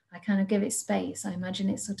 I kind of give it space. I imagine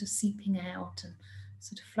it sort of seeping out and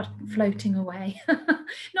sort of floating away.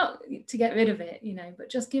 Not to get rid of it, you know, but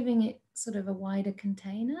just giving it sort of a wider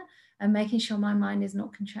container and making sure my mind is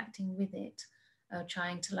not contracting with it or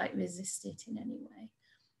trying to like resist it in any way.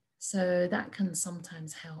 So that can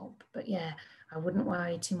sometimes help. But yeah, I wouldn't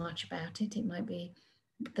worry too much about it. It might be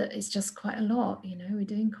that it's just quite a lot, you know, we're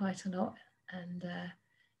doing quite a lot. And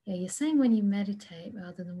yeah, you're saying when you meditate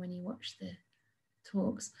rather than when you watch the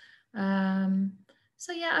talks.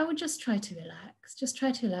 So yeah, I would just try to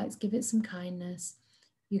relax, give it some kindness.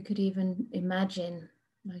 You could even imagine,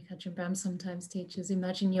 like Ajahn Brahm sometimes teaches,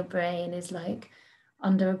 imagine your brain is like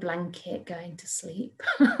under a blanket going to sleep.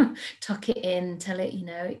 Tuck it in, tell it, you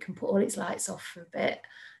know, it can put all its lights off for a bit.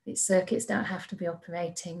 Its circuits don't have to be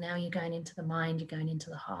operating. Now you're going into the mind, you're going into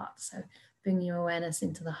the heart. So bring your awareness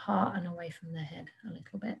into the heart and away from the head a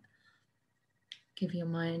little bit. Give your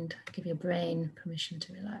mind, give your brain permission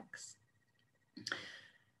to relax.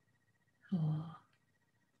 Oh.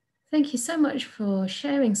 Thank you so much for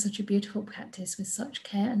sharing such a beautiful practice with such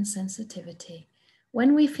care and sensitivity.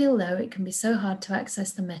 When we feel low, it can be so hard to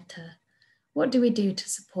access the metta. What do we do to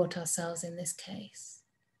support ourselves in this case?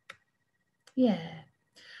 Yeah,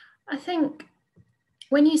 I think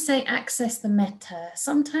when you say access the metta,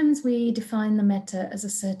 sometimes we define the metta as a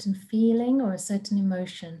certain feeling or a certain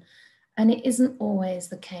emotion, and it isn't always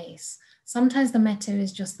the case. Sometimes the metta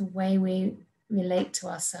is just the way we relate to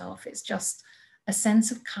ourselves. It's just a sense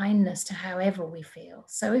of kindness to however we feel.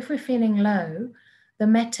 So if we're feeling low, the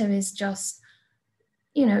metta is just,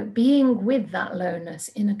 you know, being with that lowness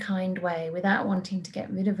in a kind way, without wanting to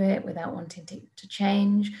get rid of it, without wanting to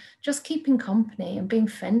change, just keeping company and being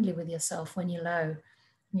friendly with yourself when you're low.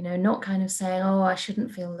 You know, not kind of saying, oh, I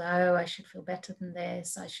shouldn't feel low, I should feel better than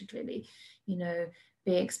this, I should really, you know,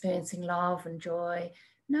 be experiencing love and joy.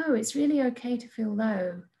 No, it's really okay to feel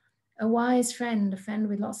low. A wise friend, a friend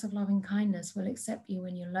with lots of loving kindness, will accept you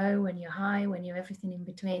when you're low, when you're high, when you're everything in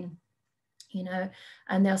between, you know,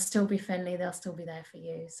 and they'll still be friendly, they'll still be there for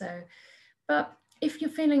you. So, but if you're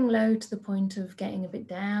feeling low to the point of getting a bit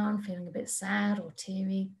down, feeling a bit sad or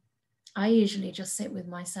teary, I usually just sit with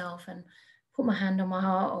myself and put my hand on my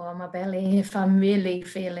heart or on my belly if I'm really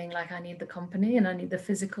feeling like I need the company and I need the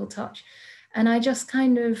physical touch. And I just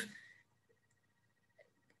kind of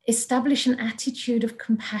establish an attitude of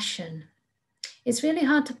compassion. It's really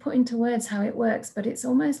hard to put into words how it works, but it's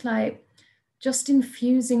almost like just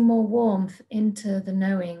infusing more warmth into the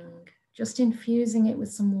knowing just infusing it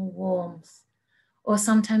with some more warmth. Or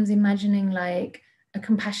sometimes imagining like a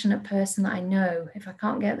compassionate person that I know. If I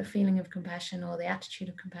can't get the feeling of compassion or the attitude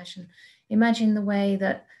of compassion, imagine the way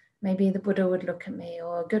that maybe the Buddha would look at me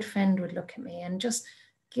or a good friend would look at me, and just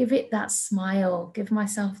give it that smile, give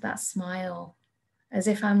myself that smile, as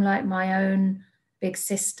if I'm like my own big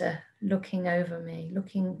sister looking over me,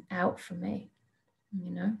 looking out for me,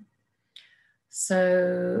 you know?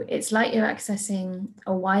 So it's like you're accessing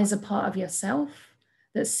a wiser part of yourself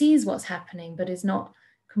that sees what's happening, but is not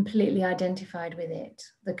completely identified with it.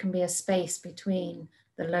 There can be a space between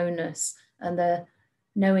the lowness and the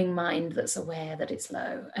knowing mind that's aware that it's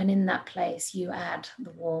low. And in that place, you add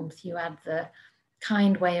the warmth, you add the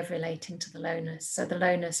kind way of relating to the lowness. So the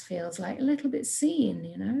lowness feels like a little bit seen,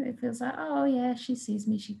 you know, it feels like, oh yeah, she sees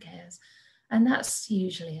me, she cares. And that's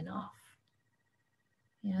usually enough.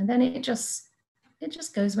 You know, and then it just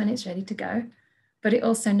goes when it's ready to go. But it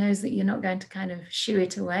also knows that you're not going to kind of shoo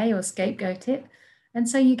it away or scapegoat it. And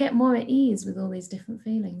so you get more at ease with all these different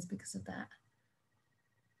feelings because of that.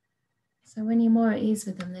 So when you're more at ease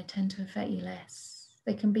with them, they tend to affect you less.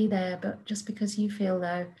 They can be there, but just because you feel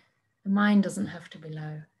low, the mind doesn't have to be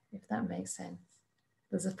low, if that makes sense.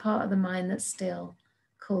 There's a part of the mind that's still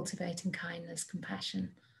cultivating kindness,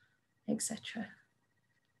 compassion, etc.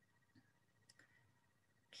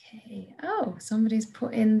 Okay. Oh, somebody's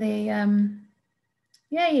put in the,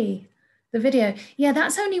 yay, the video. Yeah,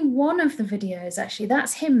 that's only one of the videos, actually.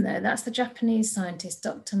 That's him, though. That's the Japanese scientist,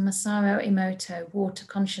 Dr. Masaru Emoto, water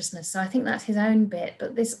consciousness. So I think that's his own bit.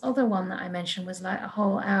 But this other one that I mentioned was like a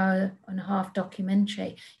whole hour-and-a-half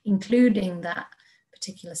documentary, including that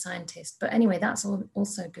particular scientist. But anyway, that's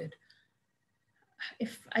also good.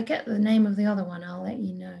 If I get the name of the other one, I'll let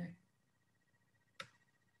you know.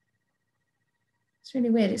 It's really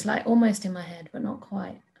weird. It's like almost in my head, but not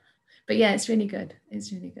quite. But yeah, it's really good.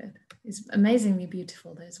 It's really good. It's amazingly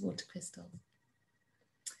beautiful, those water crystals.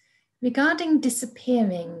 Regarding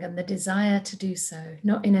disappearing and the desire to do so,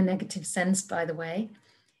 not in a negative sense, by the way,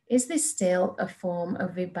 is this still a form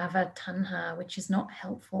of vibhava tanha, which is not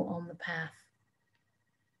helpful on the path?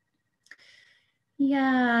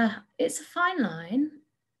 Yeah, it's a fine line.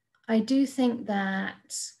 I do think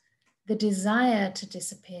that the desire to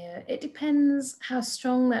disappear, it depends how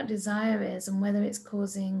strong that desire is and whether it's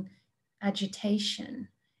causing agitation.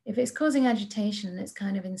 If it's causing agitation and it's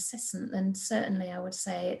kind of incessant, then certainly I would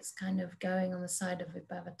say it's kind of going on the side of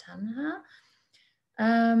vibhava tanha.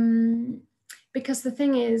 Because the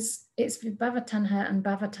thing is, it's vibhava tanha and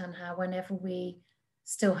bhava tanha whenever we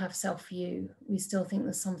still have self-view. We still think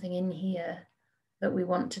there's something in here that we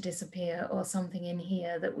want to disappear or something in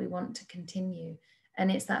here that we want to continue. And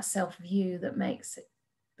it's that self-view that makes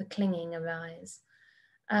the clinging arise.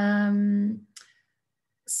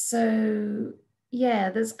 So yeah,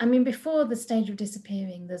 before the stage of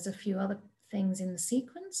disappearing, there's a few other things in the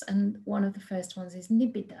sequence. And one of the first ones is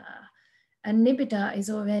nibbida. And nibbida is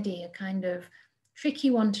already a kind of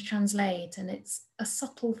tricky one to translate, and it's a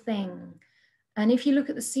subtle thing. And if you look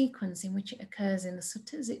at the sequence in which it occurs in the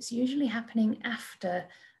suttas, it's usually happening after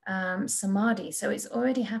samadhi. So it's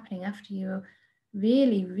already happening after you're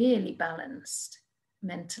really, really balanced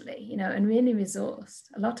mentally, you know, and really resourced.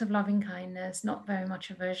 A lot of loving kindness, not very much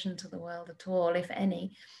aversion to the world at all, if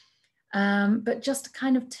any, but just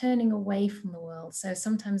kind of turning away from the world. So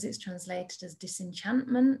sometimes it's translated as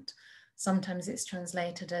disenchantment. Sometimes it's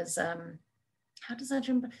translated as, how does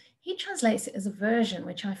Ajahn? He translates it as aversion,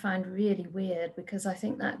 which I find really weird because I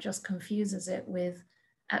think that just confuses it with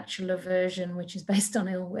actual aversion, which is based on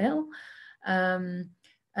ill will.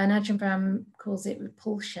 And Ajahn Brahm calls it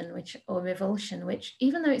repulsion, or revulsion, which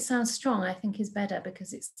even though it sounds strong, I think is better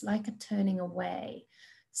because it's like a turning away.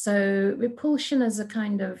 So repulsion as a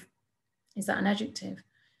kind of, is that an adjective?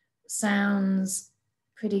 Sounds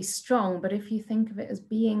pretty strong, but if you think of it as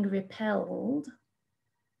being repelled,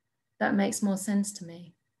 that makes more sense to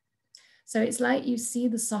me. So it's like you see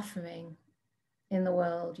the suffering in the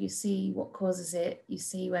world, you see what causes it, you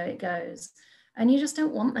see where it goes. And you just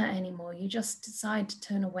don't want that anymore. You just decide to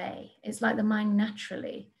turn away. It's like the mind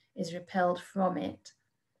naturally is repelled from it.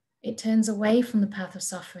 It turns away from the path of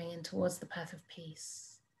suffering and towards the path of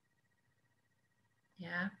peace.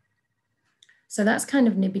 Yeah. So that's kind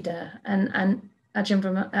of nibbida. And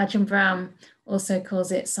Ajahn Brahm also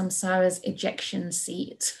calls it samsara's ejection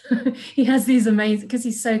seat. He has these amazing, because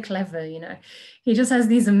he's so clever, you know, he just has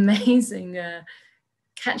these amazing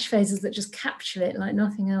catchphrases that just capture it like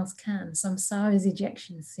nothing else can. Samsara's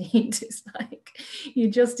ejection seat. It's like you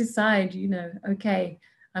just decide, you know, okay,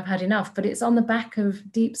 I've had enough, but it's on the back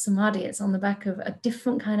of deep samadhi. It's on the back of a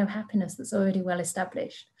different kind of happiness that's already well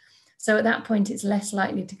established. So at that point, it's less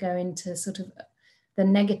likely to go into sort of the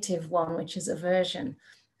negative one, which is aversion.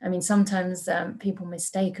 I mean, sometimes people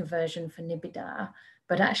mistake aversion for nibbida,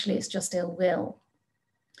 but actually it's just ill will.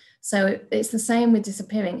 So it's the same with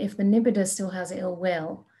disappearing. If the nibbida still has ill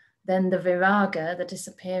will, then the viraga, the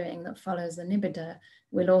disappearing that follows the nibbida,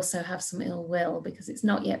 will also have some ill will because it's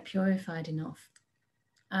not yet purified enough.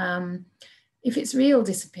 If it's real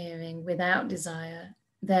disappearing without desire,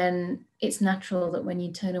 then it's natural that when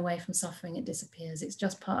you turn away from suffering, it disappears. It's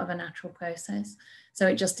just part of a natural process. So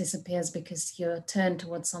it just disappears because you're turned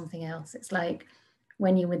towards something else. It's like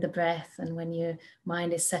when you're with the breath and when your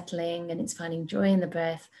mind is settling and it's finding joy in the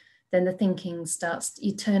breath, then the thinking starts,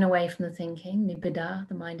 you turn away from the thinking, nibbida,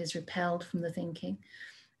 the mind is repelled from the thinking,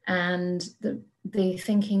 and the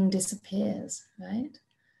thinking disappears, right?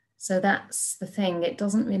 So that's the thing, it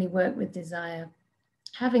doesn't really work with desire.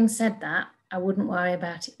 Having said that, I wouldn't worry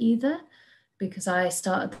about it either, because I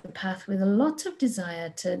started the path with a lot of desire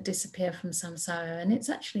to disappear from samsara, and it's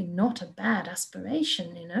actually not a bad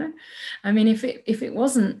aspiration, you know? I mean, if it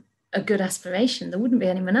wasn't a good aspiration, there wouldn't be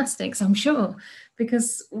any monastics, I'm sure,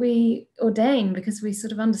 because we ordain, because we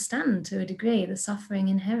sort of understand to a degree the suffering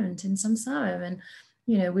inherent in samsara, and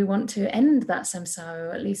you know, we want to end that samsara,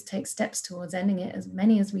 or at least take steps towards ending it, as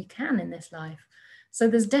many as we can in this life. So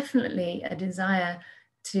there's definitely a desire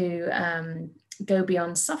to go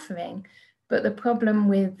beyond suffering, but the problem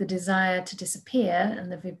with the desire to disappear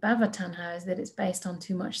and the vibhava tanha is that it's based on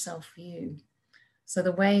too much self-view. So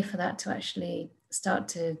the way for that to actually start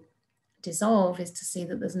to dissolve is to see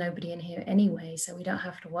that there's nobody in here anyway, so we don't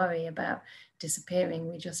have to worry about disappearing.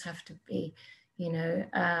 We just have to be, you know,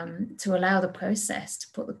 to allow the process, to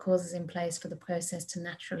put the causes in place for the process to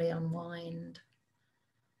naturally unwind.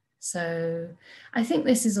 So I think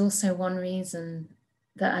this is also one reason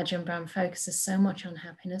that Ajahn Brahm focuses so much on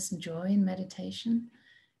happiness and joy in meditation,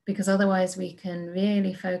 because otherwise we can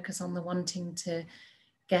really focus on the wanting to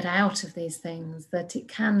get out of these things, that it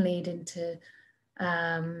can lead into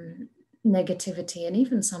negativity and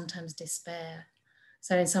even sometimes despair.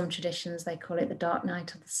 So in some traditions, they call it the dark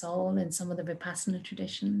night of the soul, in some of the Vipassana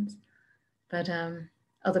traditions. But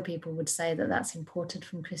other people would say that that's imported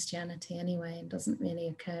from Christianity anyway and doesn't really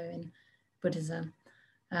occur in Buddhism.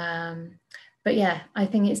 But yeah, I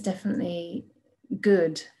think it's definitely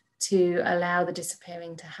good to allow the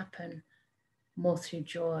disappearing to happen more through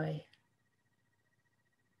joy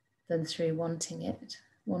than through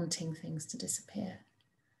wanting things to disappear.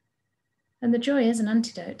 And the joy is an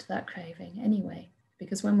antidote to that craving anyway,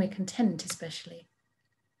 because when we're content especially,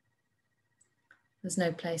 there's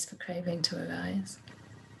no place for craving to arise.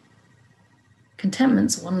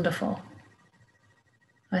 Contentment's wonderful.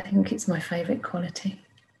 I think it's my favourite quality.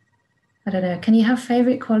 I don't know, can you have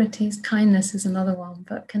favourite qualities? Kindness is another one,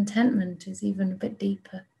 but contentment is even a bit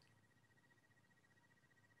deeper.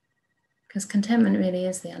 Because contentment really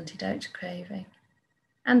is the antidote to craving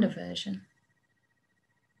and aversion.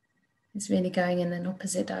 It's really going in an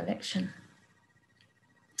opposite direction.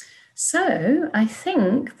 So I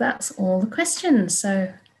think that's all the questions.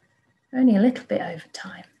 So only a little bit over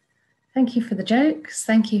time. Thank you for the jokes.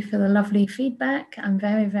 Thank you for the lovely feedback. I'm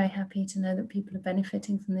very, very happy to know that people are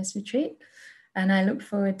benefiting from this retreat. And I look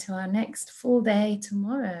forward to our next full day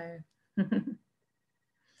tomorrow.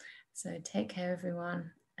 So take care,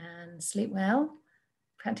 everyone, and sleep well.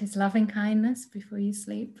 Practice loving kindness before you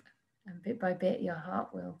sleep. And bit by bit, your heart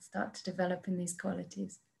will start to develop in these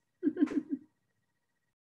qualities.